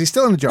like, how is he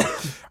still in the job?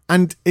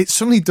 And it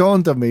suddenly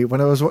dawned on me when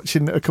I was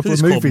watching a couple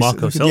of movies.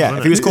 Marco Silva, yeah,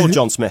 if he was called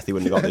John Smith, he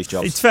wouldn't have got these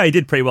jobs. It's fair, he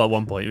did pretty well at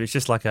one point. It was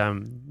just like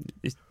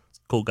he's a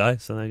cool guy,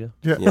 so there you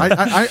go.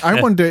 Yeah.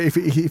 I wonder if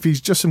he's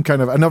just some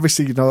kind of, and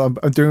obviously, I'm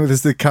doing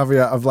this the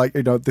caveat of like,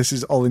 this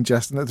is all in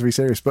jest and not to be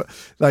serious, but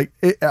like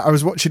I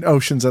was watching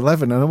Ocean's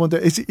 11 and I wonder,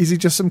 is he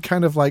just some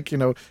kind of like,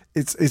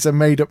 it's a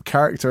made up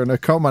character and a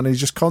con man, and he's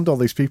just conned all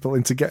these people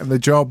into getting the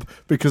job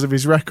because of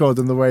his record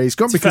and the way he's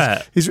gone, it's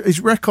because fair. his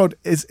record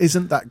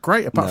isn't that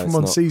great apart from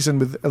one season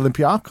with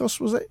Olympiacos,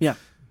 was it? Yeah.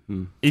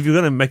 If you're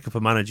going to make up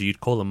a manager, you'd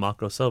call him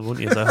Marco Silva,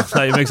 wouldn't you?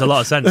 So it makes a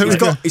lot of sense.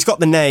 He's got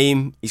the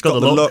name, he's got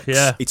the looks,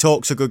 yeah. He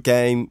talks a good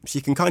game, so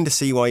you can kind of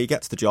see why he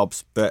gets the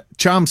jobs. But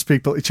charms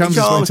people, he charms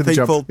his way to the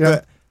job. Yeah.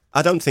 But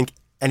I don't think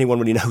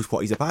anyone really knows what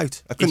he's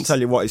about. I couldn't tell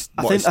you what his.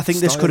 I think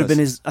this could have been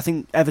his. I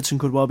think Everton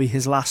could well be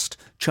his last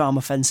charm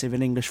offensive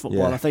in English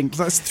football. Yeah. I think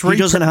that's three. He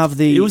doesn't have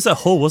the. He was at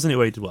Hull, wasn't he?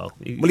 Where he did well.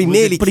 He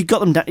nearly, but he got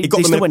them down.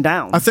 They still went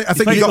down. I think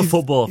he got a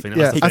football. I think.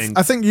 Yeah,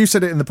 I think you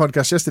said it in the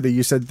podcast yesterday.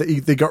 You said that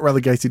they got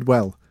relegated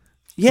well.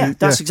 Yeah,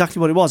 that's exactly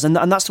what it was, and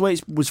that's the way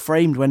it was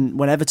framed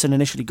when Everton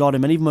initially got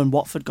him, and even when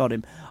Watford got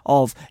him.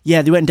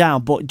 They went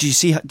down, but do you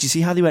see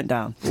how they went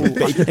down?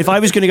 If I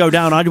was going to go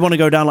down, I'd want to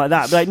go down like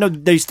that. But like, no,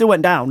 they still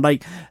went down.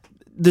 Like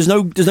there's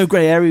no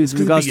grey areas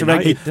with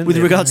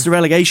regards to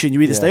relegation.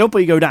 You either stay up or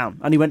you go down,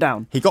 and he went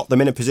down. He got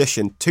them in a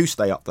position to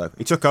stay up, though.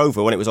 He took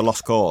over when it was a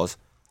lost cause,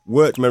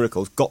 worked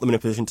miracles, got them in a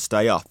position to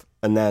stay up,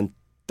 and then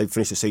they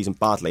finished the season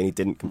badly, and he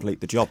didn't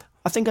complete the job.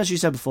 I think, as you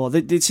said before,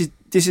 this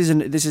is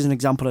an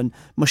example, and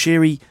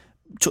Moshiri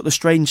took the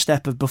strange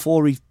step of,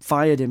 before he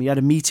fired him, he had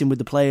a meeting with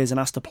the players and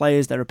asked the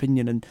players their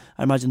opinion, and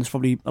I imagine there's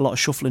probably a lot of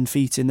shuffling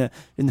feet in the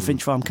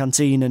Finch Farm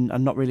canteen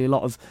and not really a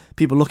lot of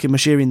people looking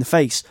Moshiri in the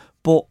face,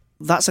 but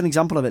that's an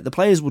example of it. The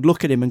players would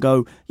look at him and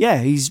go, yeah,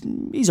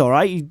 he's all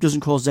right, he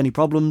doesn't cause any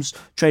problems,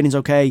 training's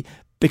okay,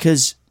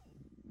 because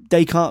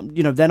they can't,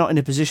 they're not in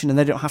a position and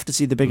they don't have to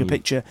see the bigger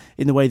picture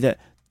in the way that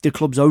the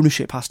club's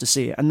ownership has to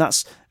see it, and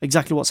that's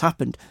exactly what's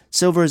happened.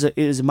 Silva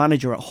is a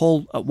manager at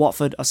Hull, at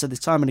Watford, I said this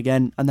time and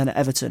again, and then at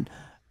Everton.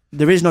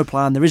 There is no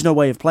plan, there is no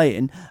way of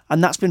playing,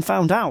 and that's been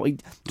found out.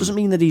 It doesn't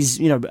mean that he's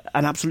an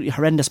absolutely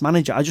horrendous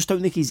manager. I just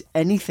don't think he's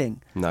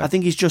anything. No. I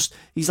think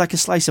he's like a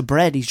slice of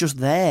bread. He's just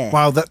there.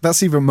 Wow,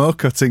 that's even more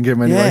cutting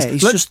him anyways. Yeah,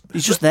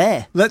 he's just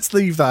there. Let's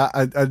leave that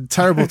at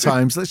terrible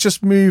times. Let's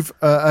just move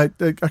a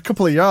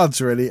couple of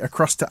yards really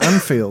across to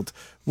Anfield,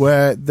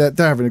 where they're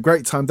having a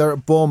great time. They're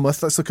at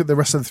Bournemouth. Let's look at the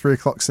rest of the 3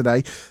 o'clock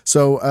today.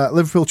 So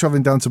Liverpool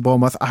travelling down to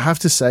Bournemouth. I have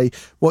to say,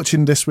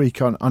 watching this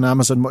week on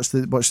Amazon, watch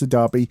the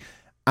derby,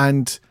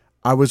 and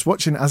I was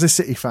watching, as a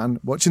City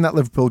fan, watching that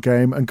Liverpool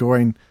game and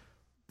going,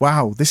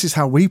 wow, this is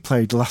how we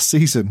played last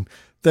season.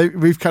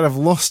 We've kind of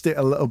lost it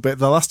a little bit.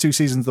 The last 2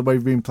 seasons, the way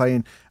we've been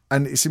playing,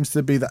 and it seems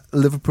to be that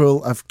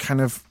Liverpool have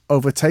kind of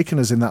overtaken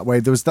us in that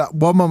way. There was that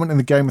one moment in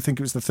the game, I think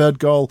it was the third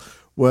goal,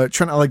 where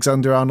Trent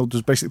Alexander-Arnold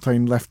was basically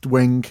playing left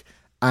wing,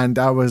 and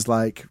I was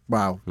like,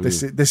 wow,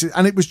 this is,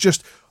 and it was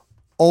just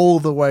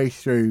all the way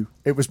through.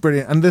 It was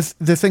brilliant. And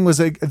the thing was,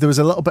 there was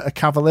a little bit of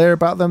cavalier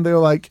about them. They were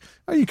like,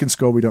 oh, you can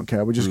score, we don't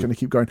care, we're just going to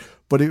keep going.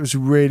 But it was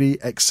really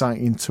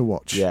exciting to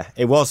watch. Yeah,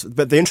 it was.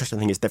 But the interesting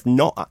thing is they've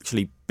not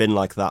actually been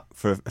like that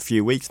for a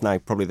few weeks now,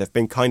 probably. They've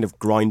been kind of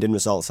grinding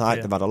results out.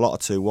 Yeah. They've had a lot of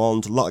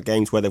 2-1s, a lot of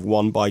games where they've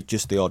won by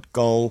just the odd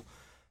goal.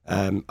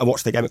 I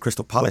watched the game at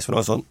Crystal Palace when I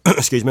was on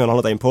on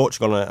holiday in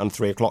Portugal on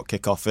 3 o'clock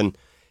kickoff, and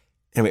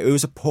it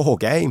was a poor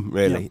game,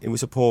 really. Yeah. It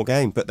was a poor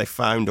game, but they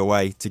found a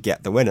way to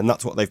get the win, and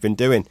that's what they've been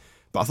doing.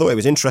 But I thought it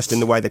was interesting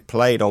the way they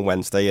played on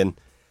Wednesday, and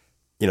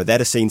they'd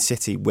have seen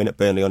City win at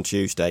Burnley on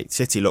Tuesday.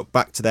 City looked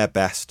back to their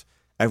best.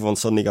 Everyone's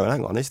suddenly going,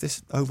 hang on, is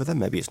this over then?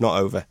 Maybe it's not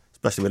over,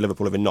 especially with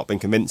Liverpool having not been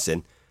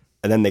convincing.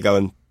 And then they go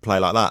and play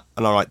like that.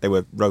 And all right, they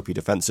were ropey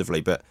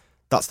defensively, but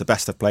that's the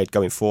best they've played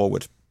going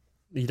forward.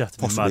 You'd have to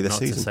be mad not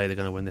to say they're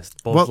going to win this.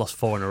 Bournemouth lost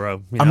 4 in a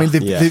row. I mean,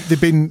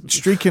 they've been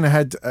streaking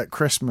ahead at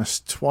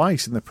Christmas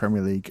twice in the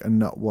Premier League and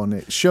not won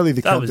it. Surely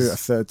they can't do it a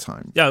third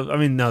time. Yeah, I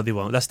mean, no, they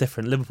won't. That's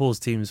different. Liverpool's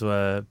teams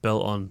were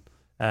built on.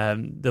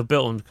 They're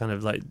built on kind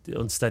of like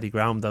unsteady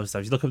ground. Those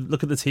times. Look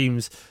at the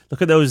teams.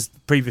 Look at those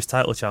previous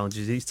title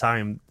challenges. Each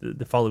time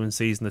the following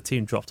season, the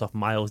team dropped off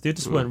miles. They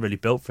just weren't really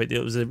built for it.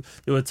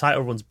 They were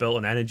title runs built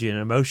on energy and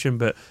emotion,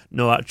 but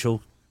no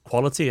actual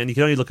quality. And you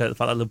can only look at the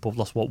fact that Liverpool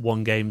lost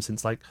one game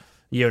since like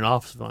year and a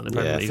half, something like the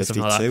Premier League, 52,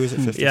 something like that. Is it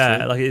 52?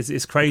 Yeah, like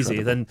it's crazy.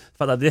 Incredible. Then the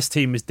fact that this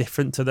team is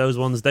different to those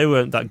ones, they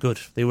weren't that good.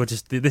 They were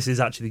just, this is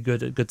actually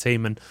a good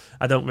team, and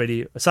I don't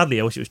really,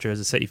 sadly, I wish it was true as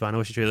a City fan. I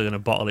wish it was true they're going to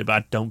bottle it, but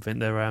I don't think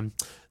they're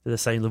the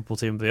same Liverpool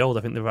team of the old.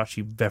 I think they're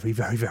actually very,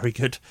 very, very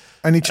good.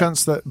 Any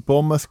chance that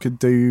Bournemouth could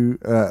do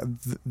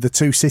the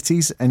two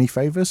cities any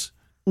favours?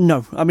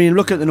 No. I mean,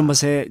 look at the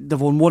numbers here. They've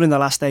won 1 in the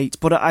last 8,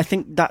 but I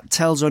think that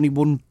tells only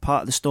one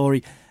part of the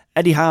story.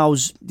 Eddie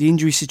Howe's, the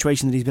injury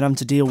situation that he's been having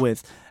to deal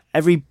with.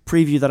 Every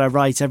preview that I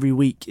write every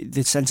week,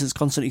 the sentence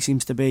constantly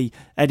seems to be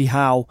Eddie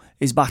Howe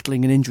is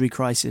battling an injury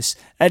crisis.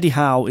 Eddie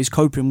Howe is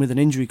coping with an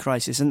injury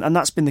crisis, and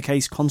that's been the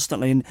case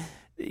constantly. And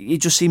it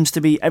just seems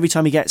to be every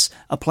time he gets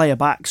a player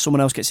back,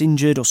 someone else gets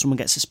injured or someone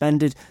gets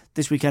suspended.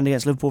 This weekend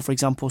against Liverpool, for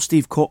example,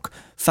 Steve Cook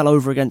fell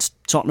over against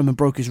Tottenham and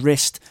broke his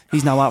wrist.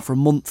 He's now out for a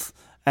month.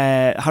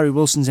 Harry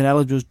Wilson's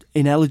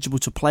ineligible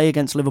to play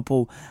against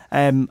Liverpool.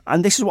 And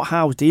this is what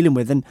Howe's dealing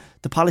with. And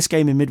the Palace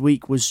game in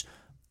midweek was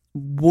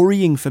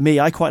worrying for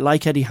me. I quite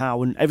like Eddie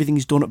Howe and everything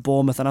he's done at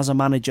Bournemouth, and as a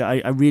manager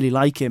I really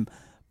like him,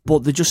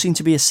 but there just seemed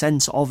to be a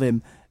sense of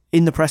him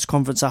in the press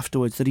conference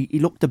afterwards that he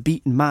looked a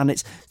beaten man.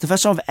 It's the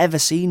first time I've ever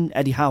seen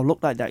Eddie Howe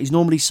look like that. He's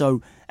normally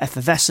so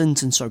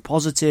effervescent and so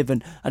positive,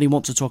 and he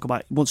wants to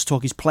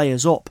talk his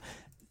players up.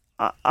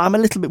 I'm a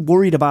little bit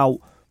worried about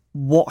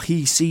what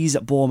he sees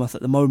at Bournemouth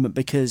at the moment,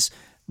 because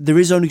there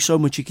is only so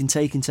much he can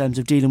take in terms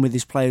of dealing with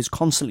his players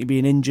constantly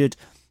being injured,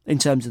 in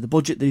terms of the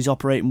budget that he's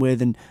operating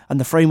with and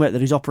the framework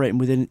that he's operating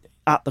within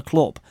at the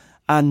club.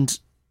 And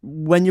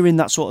when you're in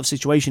that sort of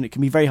situation, it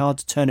can be very hard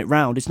to turn it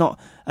round. It's not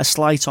a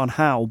slight on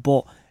Howe,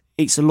 but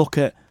it's a look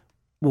at,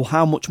 well,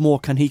 how much more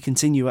can he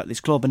continue at this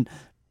club? And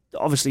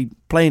obviously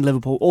playing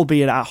Liverpool,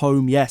 albeit at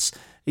home, yes,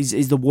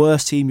 is the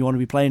worst team you want to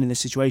be playing in this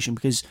situation,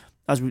 because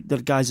as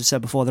the guys have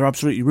said before, they're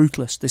absolutely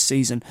ruthless this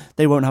season.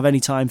 They won't have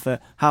any time for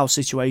Howe's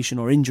situation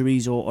or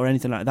injuries or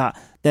anything like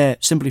that. They're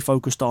simply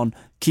focused on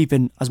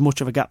keeping as much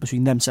of a gap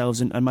between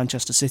themselves and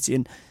Manchester City.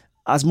 And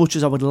as much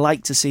as I would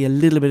like to see a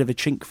little bit of a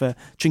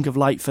chink of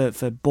light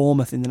for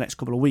Bournemouth in the next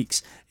couple of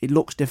weeks, it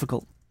looks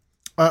difficult.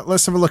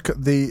 Let's have a look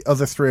at the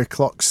other 3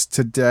 o'clocks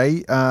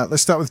today.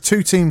 Let's start with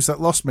 2 teams that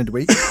lost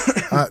midweek.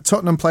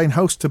 Tottenham playing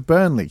host to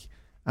Burnley.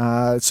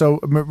 So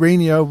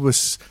Mourinho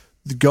was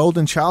the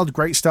golden child.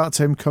 Great start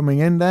to him coming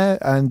in there,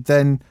 and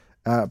then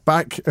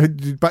back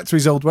to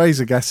his old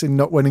ways, I guess, in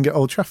not winning at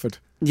Old Trafford.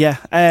 Yeah,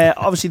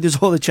 obviously there's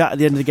all the chat at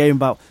the end of the game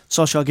about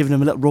Solskjaer giving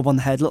him a little rub on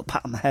the head, a little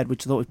pat on the head,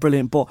 which I thought was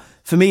brilliant. But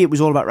for me, it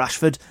was all about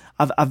Rashford.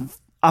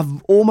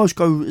 I've almost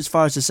go as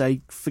far as to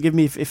say, forgive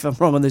me if I'm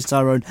wrong on this,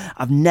 Tyrone,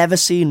 I've never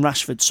seen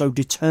Rashford so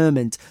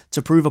determined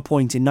to prove a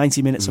point in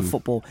 90 minutes of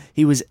football.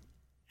 He was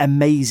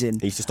amazing.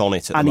 He's just on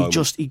it at the moment.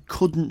 And he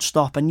couldn't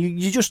stop. And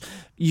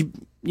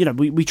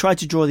we tried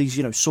to draw these,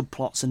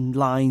 subplots and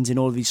lines in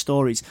all of these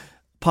stories.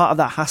 Part of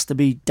that has to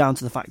be down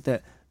to the fact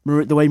that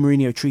the way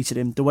Mourinho treated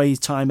him, the way his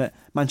time at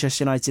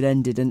Manchester United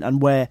ended,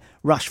 and where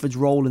Rashford's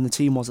role in the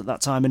team was at that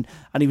time. And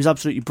he was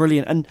absolutely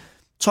brilliant. And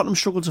Tottenham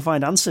struggled to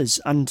find answers.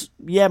 And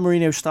yeah,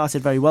 Mourinho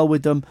started very well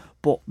with them,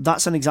 but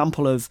that's an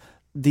example of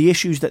the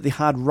issues that they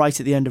had right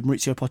at the end of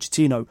Mauricio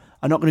Pochettino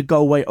are not going to go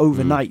away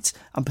overnight,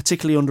 and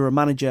particularly under a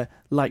manager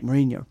like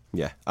Mourinho.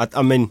 Yeah,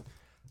 I mean,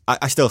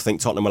 I still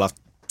think Tottenham will have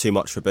too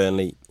much for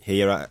Burnley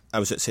here. I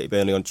was at City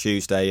Burnley on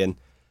Tuesday, and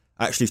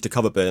I actually used to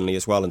cover Burnley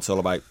as well until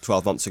about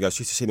 12 months ago, so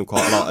I used to see them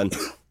quite a lot. And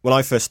when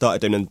I first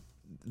started doing them,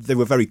 they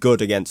were very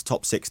good against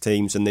top 6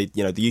 teams, and there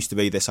used to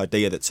be this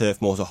idea that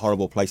Turf Moor's a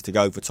horrible place to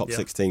go for top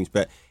 6 teams,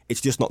 but it's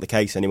just not the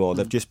case anymore.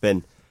 They've just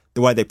been,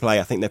 the way they play,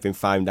 I think they've been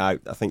found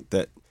out. I think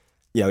that,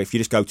 if you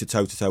just go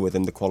toe-to-toe with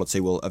them, the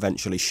quality will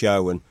eventually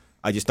show, and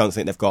I just don't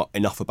think they've got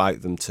enough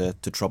about them to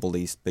trouble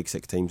these big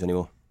 6 teams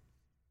anymore.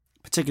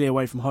 Particularly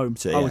away from home,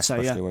 I would say,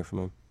 especially away from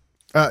home.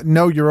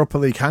 No Europa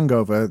League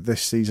hangover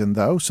this season,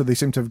 though, so they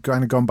seem to have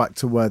kind of gone back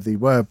to where they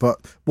were, but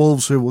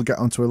Wolves, who we'll get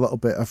onto a little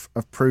bit,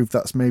 have proved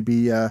that's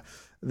maybe...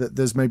 that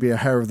there's maybe a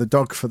hair of the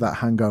dog for that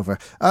hangover.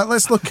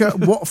 Let's look at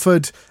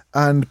Watford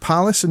and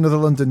Palace, another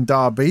London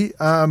derby.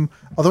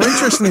 Although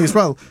interestingly as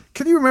well,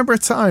 can you remember a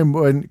time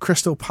when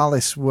Crystal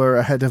Palace were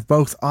ahead of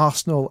both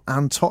Arsenal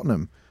and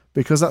Tottenham?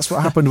 Because that's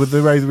what happened with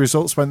the way the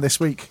results went this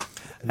week.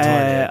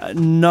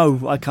 No,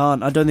 I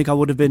can't. I don't think I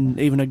would have been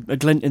even a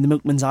glint in the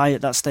milkman's eye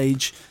at that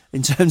stage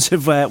in terms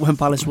of when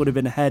Palace would have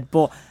been ahead.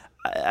 But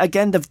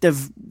again,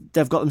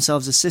 they've got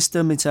themselves a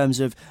system in terms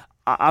of,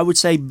 I would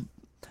say,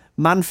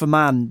 man for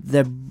man,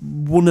 they're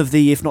one of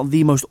the, if not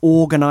the most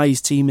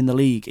organised team in the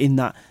league, in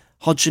that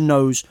Hodgson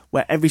knows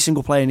where every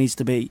single player needs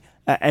to be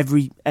at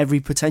every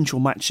potential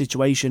match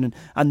situation,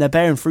 and they're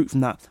bearing fruit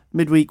from that.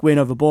 Midweek win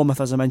over Bournemouth,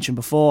 as I mentioned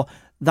before,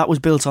 that was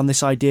built on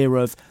this idea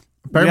of...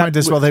 Bear in mind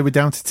as well, they were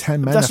down to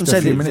 10 men after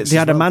a few minutes. They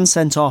had a man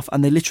sent off,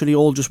 and they literally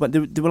all just went...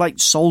 They were like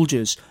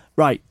soldiers.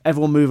 Right,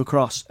 everyone move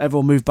across,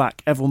 everyone move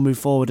back, everyone move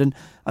forward, and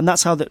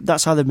that's how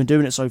they've been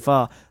doing it so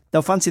far.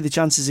 They'll fancy the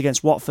chances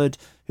against Watford,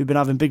 who've been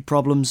having big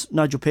problems.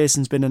 Nigel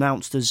Pearson's been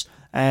announced as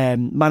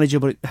manager,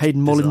 but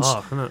Hayden Mullins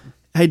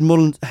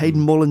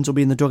will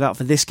be in the dugout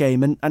for this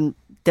game, and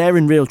they're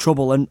in real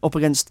trouble. And up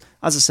against,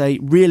 as I say,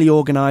 really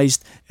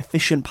organised,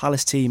 efficient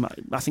Palace team,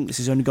 I think this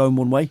is only going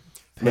one way.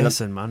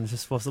 Pearson, man,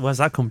 where's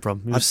that come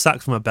from? He was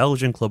sacked from a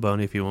Belgian club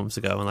only a few months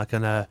ago,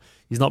 and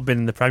he's not been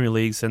in the Premier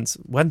League since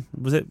when?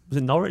 Was it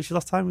Norwich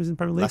last time he was in the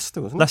Premier League?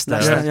 Leicester, wasn't it?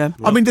 Leicester, yeah.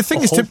 I mean, the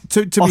thing is,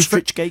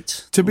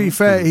 to be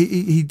fair,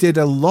 he did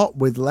a lot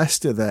with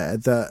Leicester there.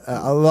 That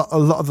a lot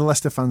of the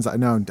Leicester fans that I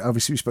know, and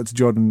obviously we spoke to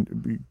Jordan,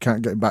 we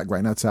can't get him back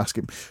right now to ask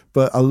him,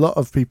 but a lot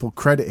of people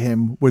credit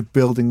him with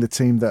building the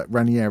team that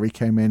Ranieri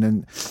came in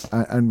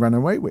and ran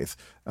away with.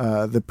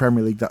 The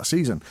Premier League that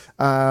season.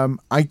 I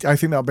think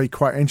that'll be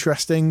quite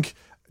interesting.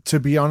 To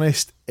be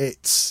honest,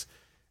 it's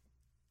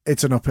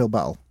an uphill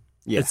battle.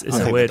 Yeah, it's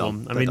a weird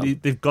one. I mean,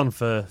 they've gone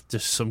for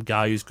just some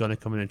guy who's going to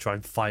come in and try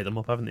and fire them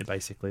up, haven't they?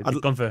 Basically,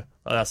 they've gone for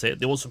that's it.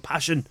 They want some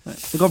passion.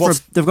 They've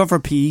gone for a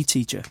PE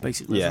teacher,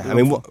 basically. Yeah, I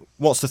mean,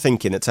 what's the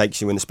thinking that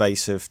takes you in the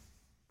space of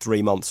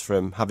 3 months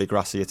from Javi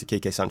Gracia to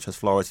Quique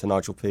Sanchez-Flores to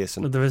Nigel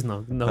Pearson? There is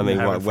no. I mean,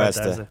 where's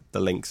the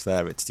links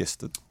there? It's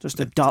just a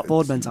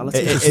dartboard mentality.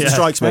 It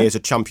strikes me as a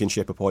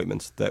championship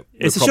appointment that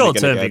it's a short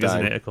term thing,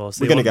 isn't it? Of course,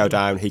 we're going to go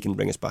down. He can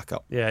bring us back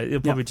up. Yeah, it'll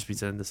probably just be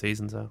to end the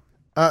season. So.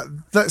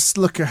 Let's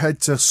look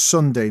ahead to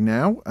Sunday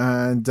now,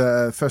 and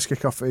first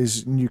kickoff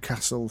is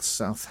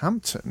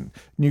Newcastle-Southampton.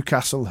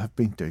 Newcastle have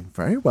been doing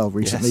very well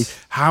recently.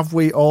 Yes. Have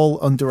we all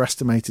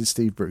underestimated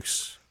Steve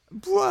Bruce?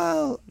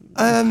 Well,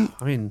 I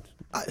mean,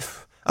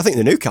 I think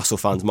the Newcastle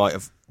fans might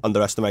have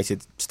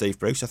underestimated Steve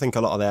Bruce. I think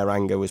a lot of their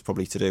anger was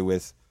probably to do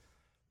with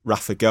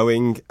Rafa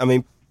going. I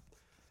mean,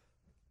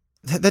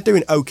 they're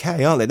doing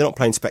okay, aren't they? They're not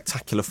playing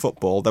spectacular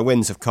football. Their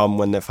wins have come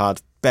when they've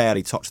had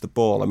barely touched the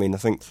ball. I mean, I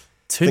think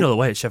 2-0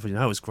 away at Sheffield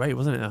United was great,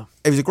 wasn't it?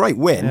 It was a great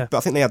win, but I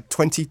think they had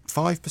 25%,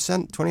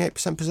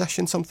 28%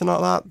 possession, something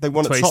like that. They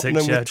won at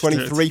Tottenham with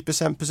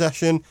 23%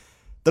 possession.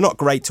 They're not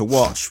great to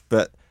watch,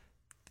 but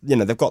you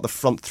know they've got the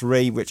front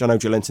three, which I know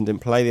Joelinton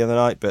didn't play the other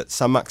night, but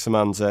Sam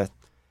Maximan's a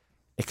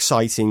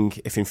exciting,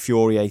 if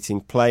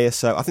infuriating player.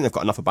 So I think they've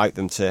got enough about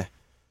them to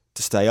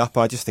stay up.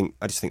 I just think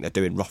they're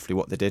doing roughly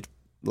what they did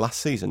last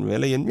season,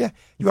 really. And yeah,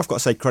 you have got to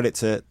say credit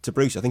to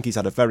Bruce. I think he's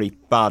had a very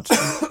bad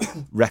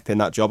rep in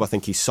that job. I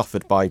think he's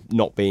suffered by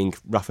not being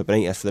Rafa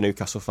Benitez for the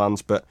Newcastle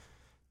fans, but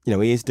you know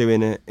he is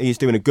doing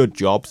a good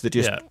job.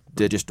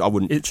 They're just I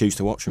wouldn't choose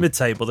to watch them.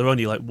 Mid-table, they're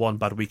only like one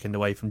bad weekend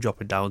away from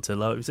dropping down to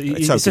low. So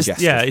it's so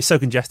congested. It's so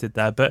congested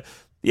there. But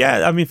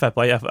yeah, I mean, fair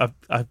play.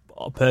 I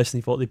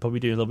personally thought they'd probably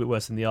do a little bit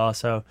worse than they are.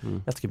 So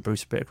you have to give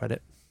Bruce a bit of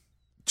credit.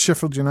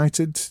 Sheffield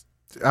United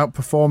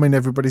outperforming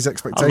everybody's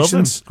expectations. I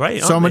love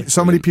them. Great.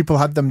 So many people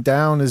had them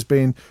down as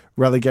being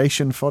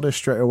relegation fodder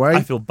straight away.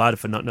 I feel bad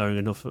for not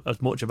knowing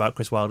as much about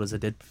Chris Wilder as I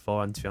did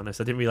before. And to be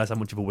honest, I didn't realise how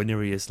much of a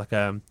winner he is. Like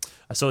I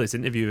saw this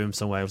interview of him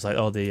somewhere. I was like,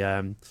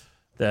 the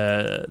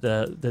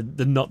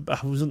not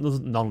it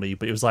wasn't non-league,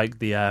 but it was like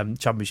the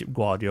Championship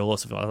Guardiola or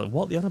something. I was like,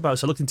 what the on about?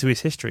 So I looked into his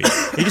history.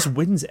 He just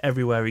wins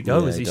everywhere he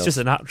goes. He's just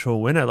a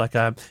natural winner. Like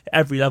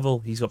every level,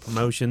 he's got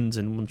promotions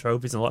and won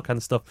trophies and all that kind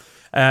of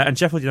stuff. And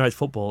Sheffield United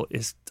football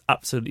is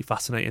absolutely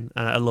fascinating,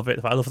 and I love it.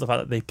 I love the fact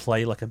that they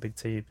play like a big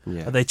team.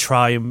 Yeah. They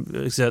try and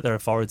exert their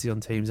authority on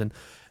teams. And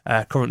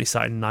currently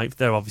sat in ninth,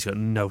 they're obviously got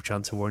no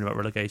chance of worrying about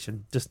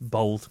relegation. Just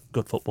bold,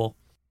 good football.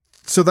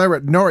 So they're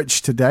at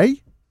Norwich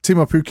today.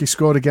 Timo Pukki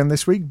scored again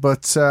this week,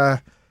 but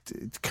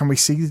can we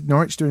see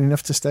Norwich doing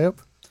enough to stay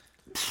up?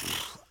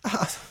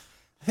 I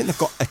think they've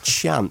got a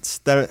chance.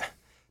 They're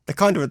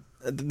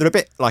a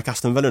bit like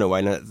Aston Villa in a way,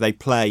 and they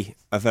play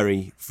a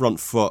very front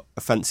foot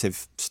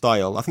offensive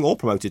style. I think all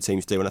promoted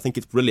teams do, and I think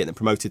it's brilliant that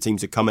promoted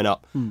teams are coming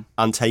up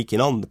and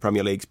taking on the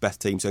Premier League's best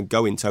teams and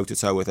going toe to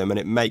toe with them, and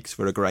it makes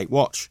for a great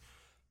watch.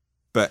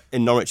 But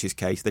in Norwich's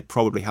case, they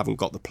probably haven't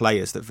got the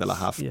players that Villa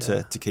have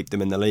to keep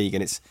them in the league,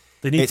 and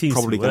they need teams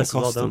to be worse as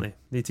well, don't they?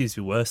 They need teams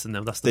to be worse than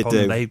them. That's the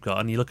problem they've got.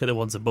 And you look at the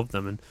ones above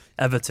them, and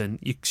Everton,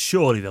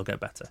 surely they'll get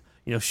better.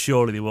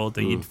 Surely they will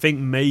do. You'd think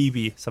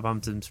maybe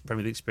Southampton's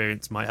Premier League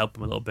experience might help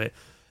them a little bit.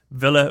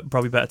 Villa,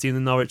 probably better team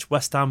than Norwich.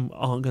 West Ham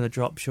aren't going to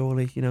drop,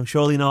 surely.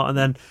 Surely not. And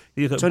then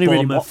you look at only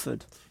really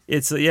Watford.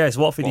 It's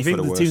Watford. You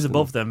think the teams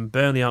above them,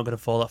 Burnley aren't going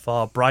to fall that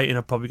far. Brighton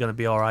are probably going to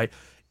be all right.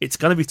 It's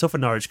going to be tough for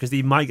Norwich because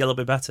they might get a little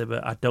bit better,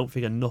 but I don't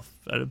think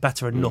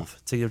better enough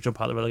to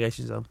jump out of the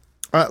relegation zone.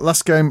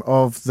 Last game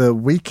of the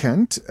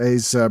weekend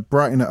is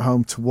Brighton at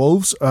home to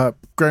Wolves.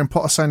 Graham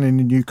Potter signing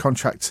a new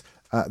contract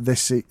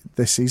this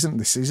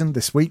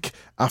week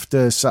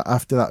after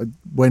that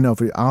win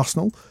over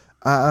Arsenal.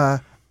 I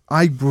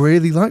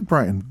really like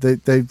Brighton.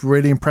 They've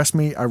really impressed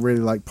me. I really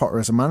like Potter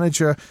as a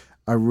manager.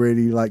 I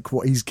really like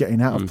what he's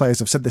getting out of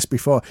players. I've said this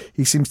before.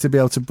 He seems to be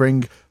able to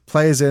bring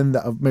players in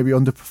that have maybe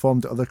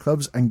underperformed at other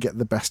clubs and get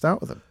the best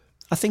out of them.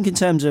 I think in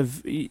terms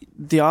of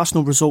the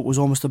Arsenal result was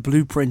almost a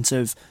blueprint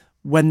of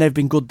when they've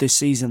been good this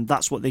season,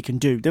 that's what they can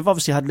do. They've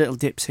obviously had little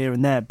dips here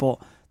and there,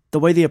 but the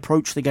way they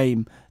approach the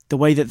game, the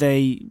way that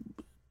they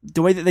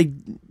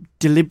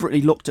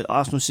deliberately looked at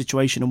Arsenal's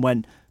situation and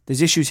went,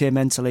 there's issues here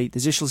mentally,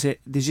 there's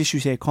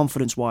issues here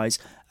confidence-wise,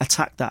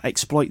 attack that,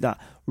 exploit that.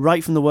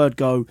 Right from the word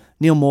go,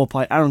 Neil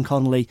Maupay, Aaron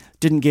Connolly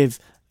didn't give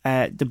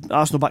the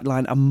Arsenal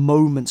backline a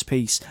moment's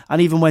peace.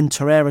 And even when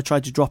Torreira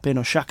tried to drop in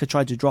or Xhaka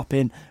tried to drop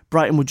in,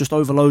 Brighton would just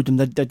overload them.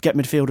 They'd get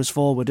midfielders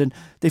forward, and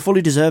they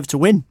fully deserved to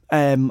win.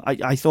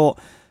 I thought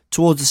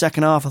towards the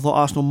second half, I thought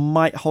Arsenal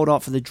might hold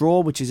out for the draw,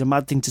 which is a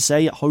mad thing to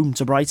say at home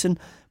to Brighton.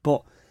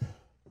 But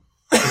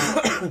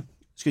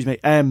excuse me,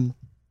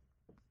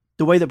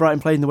 the way that Brighton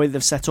played and the way that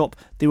they've set up,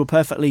 they were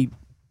perfectly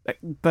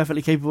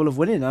capable of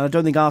winning, and I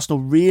don't think Arsenal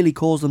really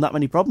caused them that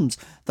many problems.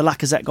 The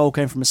Lacazette goal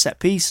came from a set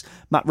piece.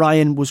 Matt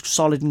Ryan was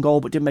solid in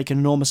goal but didn't make an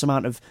enormous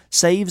amount of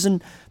saves,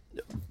 and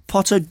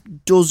Potter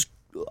does,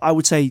 I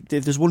would say,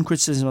 if there's one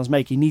criticism I was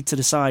making, he needs to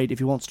decide if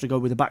he wants to go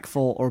with a back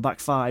four or a back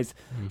five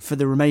for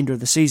the remainder of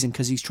the season,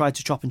 because he's tried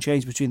to chop and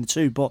change between the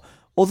two. But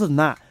other than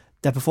that,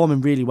 they're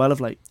performing really well of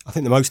late. I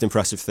think the most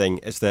impressive thing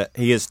is that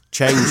he has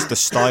changed the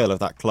style of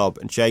that club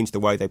and changed the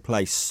way they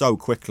play so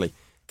quickly,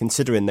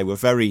 considering they were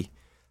very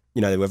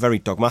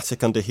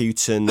dogmatic under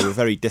Houghton, they were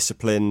very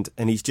disciplined,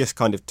 and he's just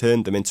kind of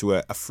turned them into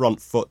a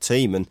front foot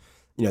team. And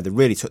they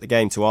really took the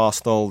game to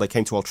Arsenal. They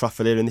came to Old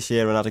Trafford earlier in this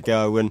year and had a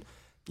go, and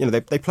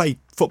they play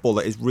football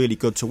that is really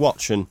good to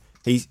watch, and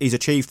he's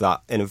achieved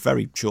that in a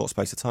very short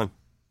space of time.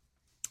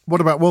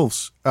 What about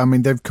Wolves? I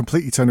mean, they've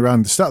completely turned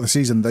around. At the start of the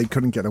season, they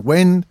couldn't get a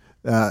win.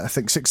 I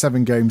think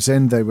 6-7 games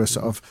in, they were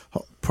sort of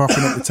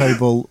propping up the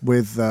table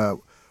with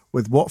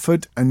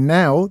Watford, and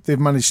now they've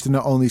managed to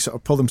not only sort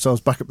of pull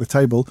themselves back up the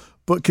table,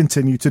 but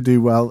continue to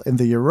do well in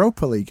the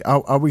Europa League.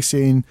 Are we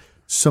seeing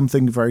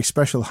something very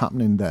special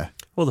happening there?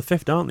 Well, the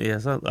fifth, aren't they?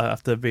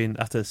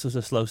 After such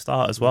a slow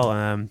start as well.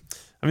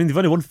 I mean, they've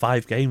only won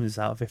 5 games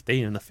out of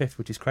 15 in the fifth,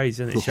 which is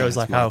crazy, isn't it? It shows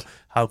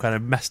how kind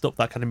of messed up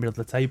that kind of middle of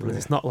the table is.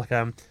 It's not like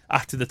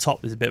after the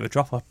top there's a bit of a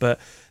drop off, but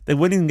they're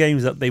winning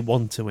games that they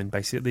want to win.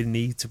 Basically, they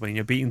need to win.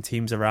 You're beating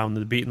teams around.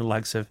 They're beating the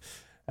likes of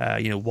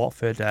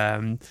Watford.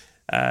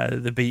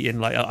 They're beating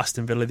like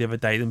Aston Villa the other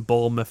day, then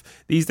Bournemouth.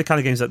 These are the kind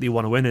of games that they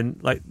want to win,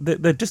 and like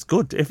they're just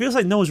good. It feels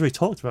like no one's really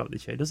talked about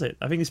this year, does it?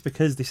 I think it's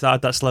because they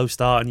started that slow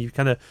start, and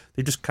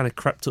they just kind of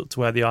crept up to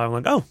where they are. I'm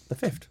like, oh, the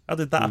fifth. How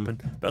did that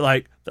happen? But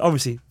like,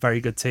 obviously,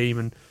 very good team,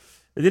 and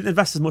they didn't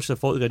invest as much as I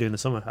thought they were going to do in the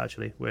summer.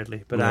 Actually,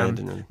 weirdly, but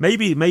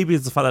maybe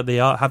it's the fact that they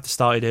have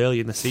started early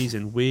in the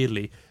season.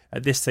 Weirdly,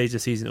 at this stage of the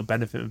season, it'll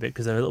benefit them a bit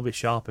because they're a little bit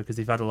sharper because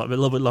they've had a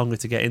little bit longer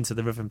to get into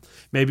the rhythm.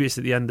 Maybe it's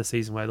at the end of the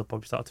season where they'll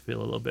probably start to feel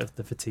a little bit of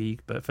the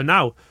fatigue. But for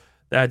now,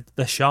 they're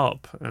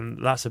sharp,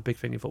 and that's a big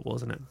thing in football,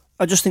 isn't it?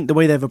 I just think the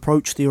way they've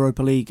approached the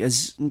Europa League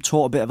has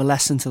taught a bit of a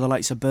lesson to the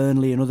likes of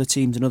Burnley and other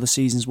teams in other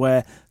seasons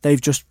where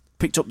they've just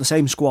picked up the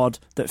same squad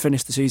that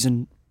finished the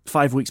season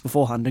 5 weeks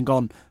beforehand and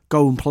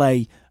go and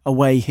play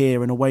away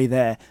here and away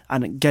there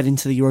and get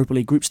into the Europa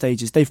League group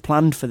stages. They've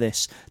planned for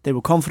this. They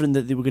were confident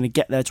that they were going to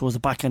get there towards the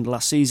back end of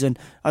last season.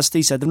 As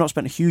Steve said, they've not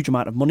spent a huge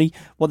amount of money.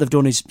 What they've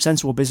done is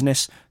sensible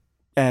business.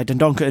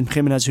 Dendoncker and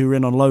Jimenez, who were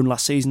in on loan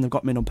last season, they've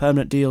got them in on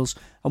permanent deals,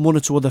 and 1 or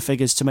 2 other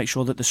figures to make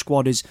sure that the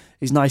squad is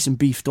nice and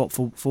beefed up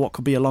for what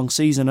could be a long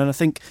season. And I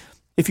think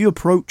if you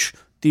approach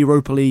the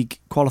Europa League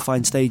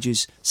qualifying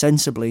stages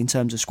sensibly in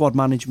terms of squad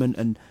management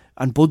and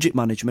budget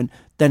management,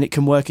 then it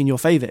can work in your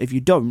favour. If you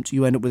don't,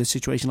 you end up with a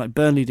situation like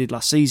Burnley did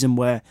last season,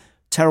 where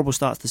terrible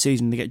start to the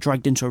season, they get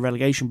dragged into a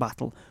relegation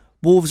battle.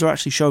 Wolves are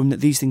actually showing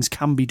that these things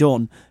can be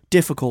done.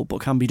 Difficult,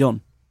 but can be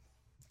done.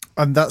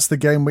 And that's the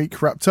game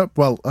week wrapped up.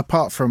 Well,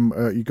 apart from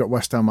you've got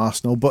West Ham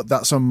Arsenal, but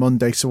that's on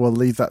Monday, so we'll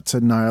leave that to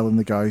Niall and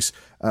the guys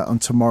on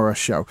tomorrow's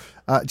show.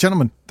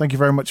 Gentlemen, thank you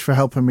very much for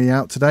helping me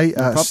out today.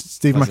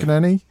 Steve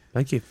McInerney.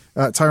 Thank you.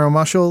 Tyrone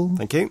Marshall.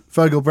 Thank you.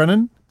 Fergal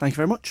Brennan. Thank you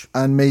very much.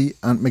 And me,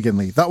 Ant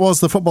McGinley. That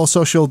was the Football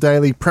Social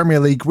Daily Premier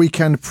League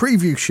Weekend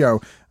Preview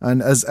Show.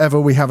 And as ever,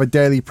 we have a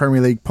daily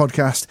Premier League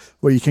podcast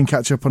where you can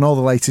catch up on all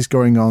the latest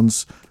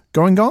goings-ons.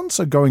 Goings-ons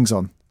or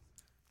goings-on?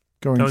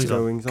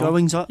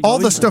 Goings on. All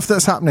the stuff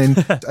that's happening.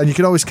 And you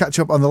can always catch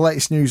up on the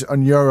latest news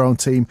on your own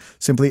team.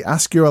 Simply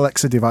ask your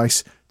Alexa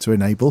device to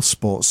enable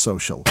Sports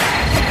Social.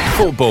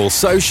 Football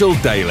Social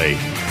Daily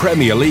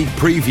Premier League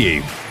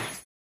Preview.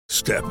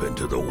 Step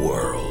into the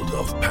world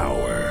of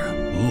power,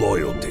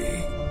 loyalty,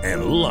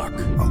 and luck.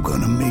 I'm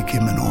going to make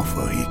him an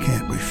offer he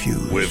can't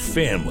refuse. With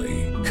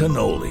family,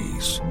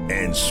 cannolis,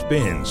 and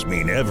spins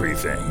mean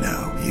everything.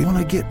 Now, you want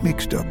to get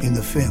mixed up in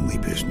the family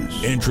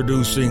business.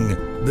 Introducing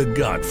The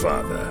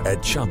Godfather at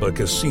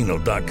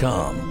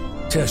ChumbaCasino.com.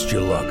 Test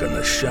your luck in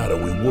the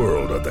shadowy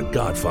world of The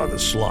Godfather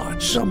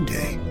slot.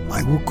 Someday,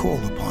 I will call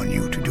upon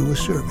you to do a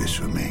service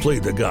for me. Play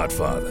The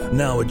Godfather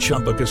now at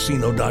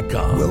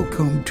ChumbaCasino.com.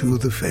 Welcome to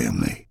the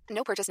family.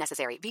 No purchase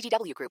necessary.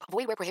 VGW Group.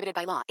 Void where prohibited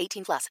by law.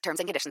 18+.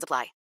 Terms and conditions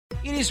apply.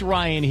 It is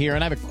Ryan here,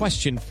 and I have a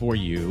question for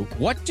you.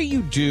 What do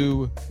you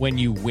do when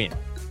you win?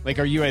 Like,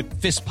 are you a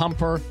fist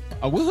pumper,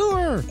 a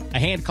woo-hooer, a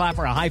hand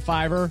clapper, a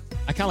high-fiver?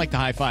 I kind of like the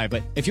high-five,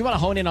 but if you want to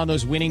hone in on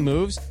those winning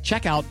moves,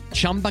 check out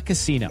Chumba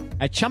Casino.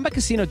 At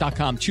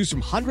ChumbaCasino.com, choose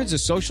from hundreds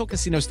of social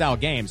casino-style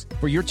games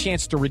for your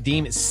chance to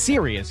redeem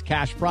serious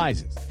cash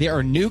prizes. There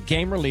are new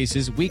game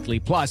releases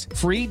weekly, plus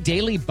free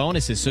daily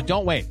bonuses, so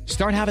don't wait.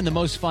 Start having the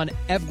most fun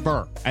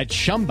ever at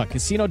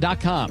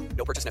ChumbaCasino.com.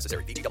 No purchase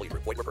necessary. VGW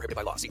Group. Void where prohibited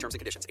by law. See terms and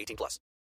conditions. 18+.